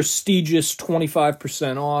prestigious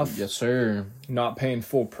 25% off. Yes, sir. Not paying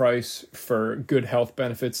full price for good health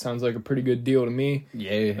benefits sounds like a pretty good deal to me.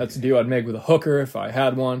 Yeah. That's a deal I'd make with a hooker if I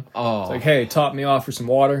had one. Oh. It's like, hey, top me off for some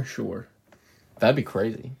water? Sure. That'd be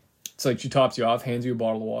crazy. It's like she tops you off, hands you a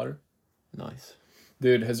bottle of water. Nice.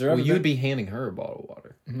 Dude, has there ever Well, you'd been... be handing her a bottle of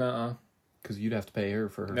water. Nuh-uh. Because you'd have to pay her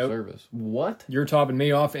for her Nope. service. What? You're topping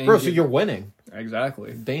me off. And Bro, so you're winning.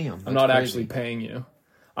 Exactly. Damn. I'm not actually paying you.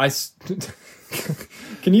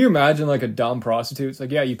 Can you imagine like a dumb prostitute? It's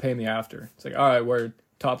like, yeah, you pay me after. It's like, all right, where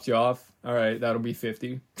tops you off? All right, that'll be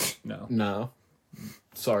 50. No. No.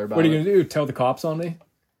 Sorry about it. What are you going to do? Tell the cops on me?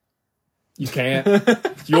 You can't.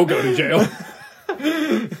 You'll go to jail.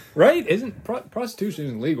 Right? Prostitution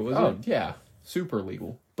isn't legal, is it? Yeah. Super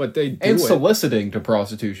legal. But they do And it. soliciting to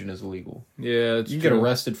prostitution is illegal. Yeah, it's You true. get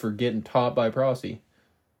arrested for getting taught by prosty.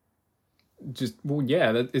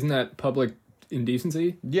 Isn't that public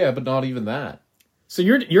indecency? Yeah, but not even that. So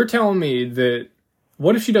you're telling me that,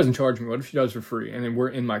 what if she doesn't charge me? What if she does for free and then we're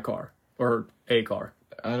in my car or a car?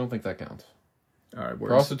 I don't think that counts. All right,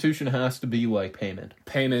 Prostitution has to be like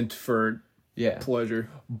payment for pleasure.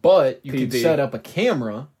 But you can PD. set up a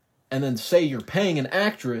camera and then say you're paying an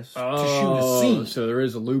actress to shoot a scene. So there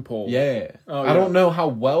is a loophole. Yeah. Oh, I don't know how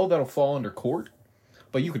well that'll fall under court,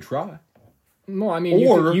 but you could try. No, I mean,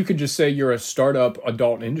 you could just say you're a startup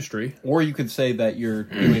adult industry. Or you could say that you're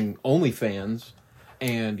doing OnlyFans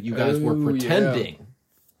and you guys were pretending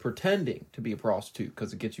to be a prostitute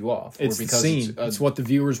because it gets you off. It's or because the scene. It's what the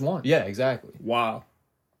viewers want. Yeah, exactly. Wow.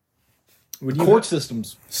 The court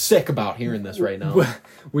system's sick about hearing this right now.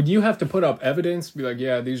 Would you have to put up evidence? Be like,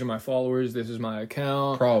 yeah, these are my followers. This is my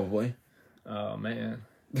account. Probably. Oh, man.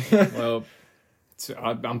 Well,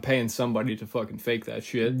 I'm paying somebody to fucking fake that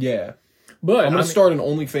shit. Yeah. But I'm going to start an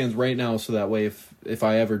OnlyFans right now so that way if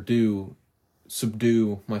I ever do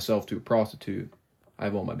subdue myself to a prostitute, I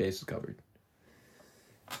have all my bases covered.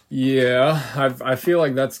 Yeah, I feel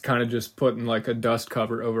like that's kind of just putting like a dust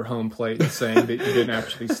cover over home plate and saying that you didn't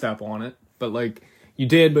actually step on it. But like, you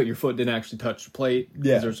did, but your foot didn't actually touch the plate.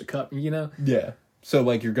 Yeah. There's a cut, you know? Yeah. So,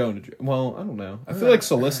 like, you're going to jail. Well, I don't know. I feel like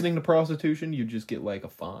soliciting to prostitution, you just get, like, a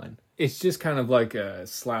fine. It's just kind of like a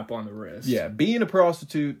slap on the wrist. Yeah, being a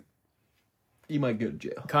prostitute, you might go to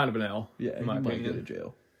jail. Kind of an L. Yeah, in my you might opinion. go to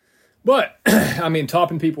jail. But, I mean,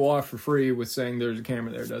 topping people off for free with saying there's a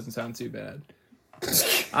camera there doesn't sound too bad.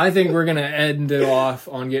 I think we're going to end it off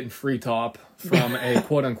on getting free top from a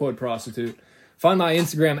quote-unquote prostitute. Find my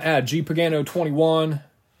Instagram at gpagano21.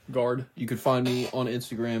 Guard. You can find me on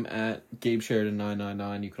Instagram at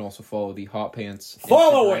GabeSheridan999. You can also follow the Hot Pants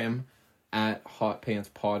Follow Instagram at Hot Pants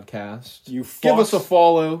Podcast. You give fox. us a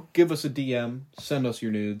follow. Give us a DM. Send us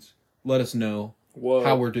your nudes. Let us know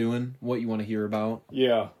how we're doing, what you want to hear about.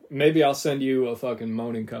 Yeah. Maybe I'll send you a fucking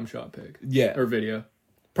moaning cum shot pic. Yeah. Or video.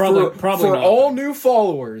 Probably for not. all new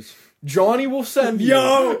followers, Johnny will send you.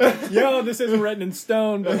 Yo, this isn't written in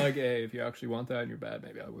stone, but like, hey, if you actually want that and you're bad,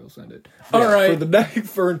 maybe I will send it. All right.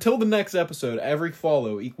 Until the next episode, every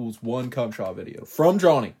follow equals one cum shot video from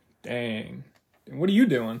Johnny. Dang. What are you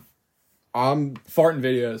doing? I'm farting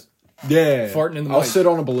videos. Yeah. Farting in the mic. I'll sit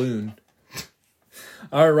on a balloon.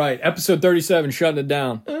 All right. Episode 37, shutting it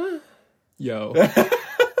down. Yo.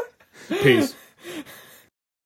 Peace.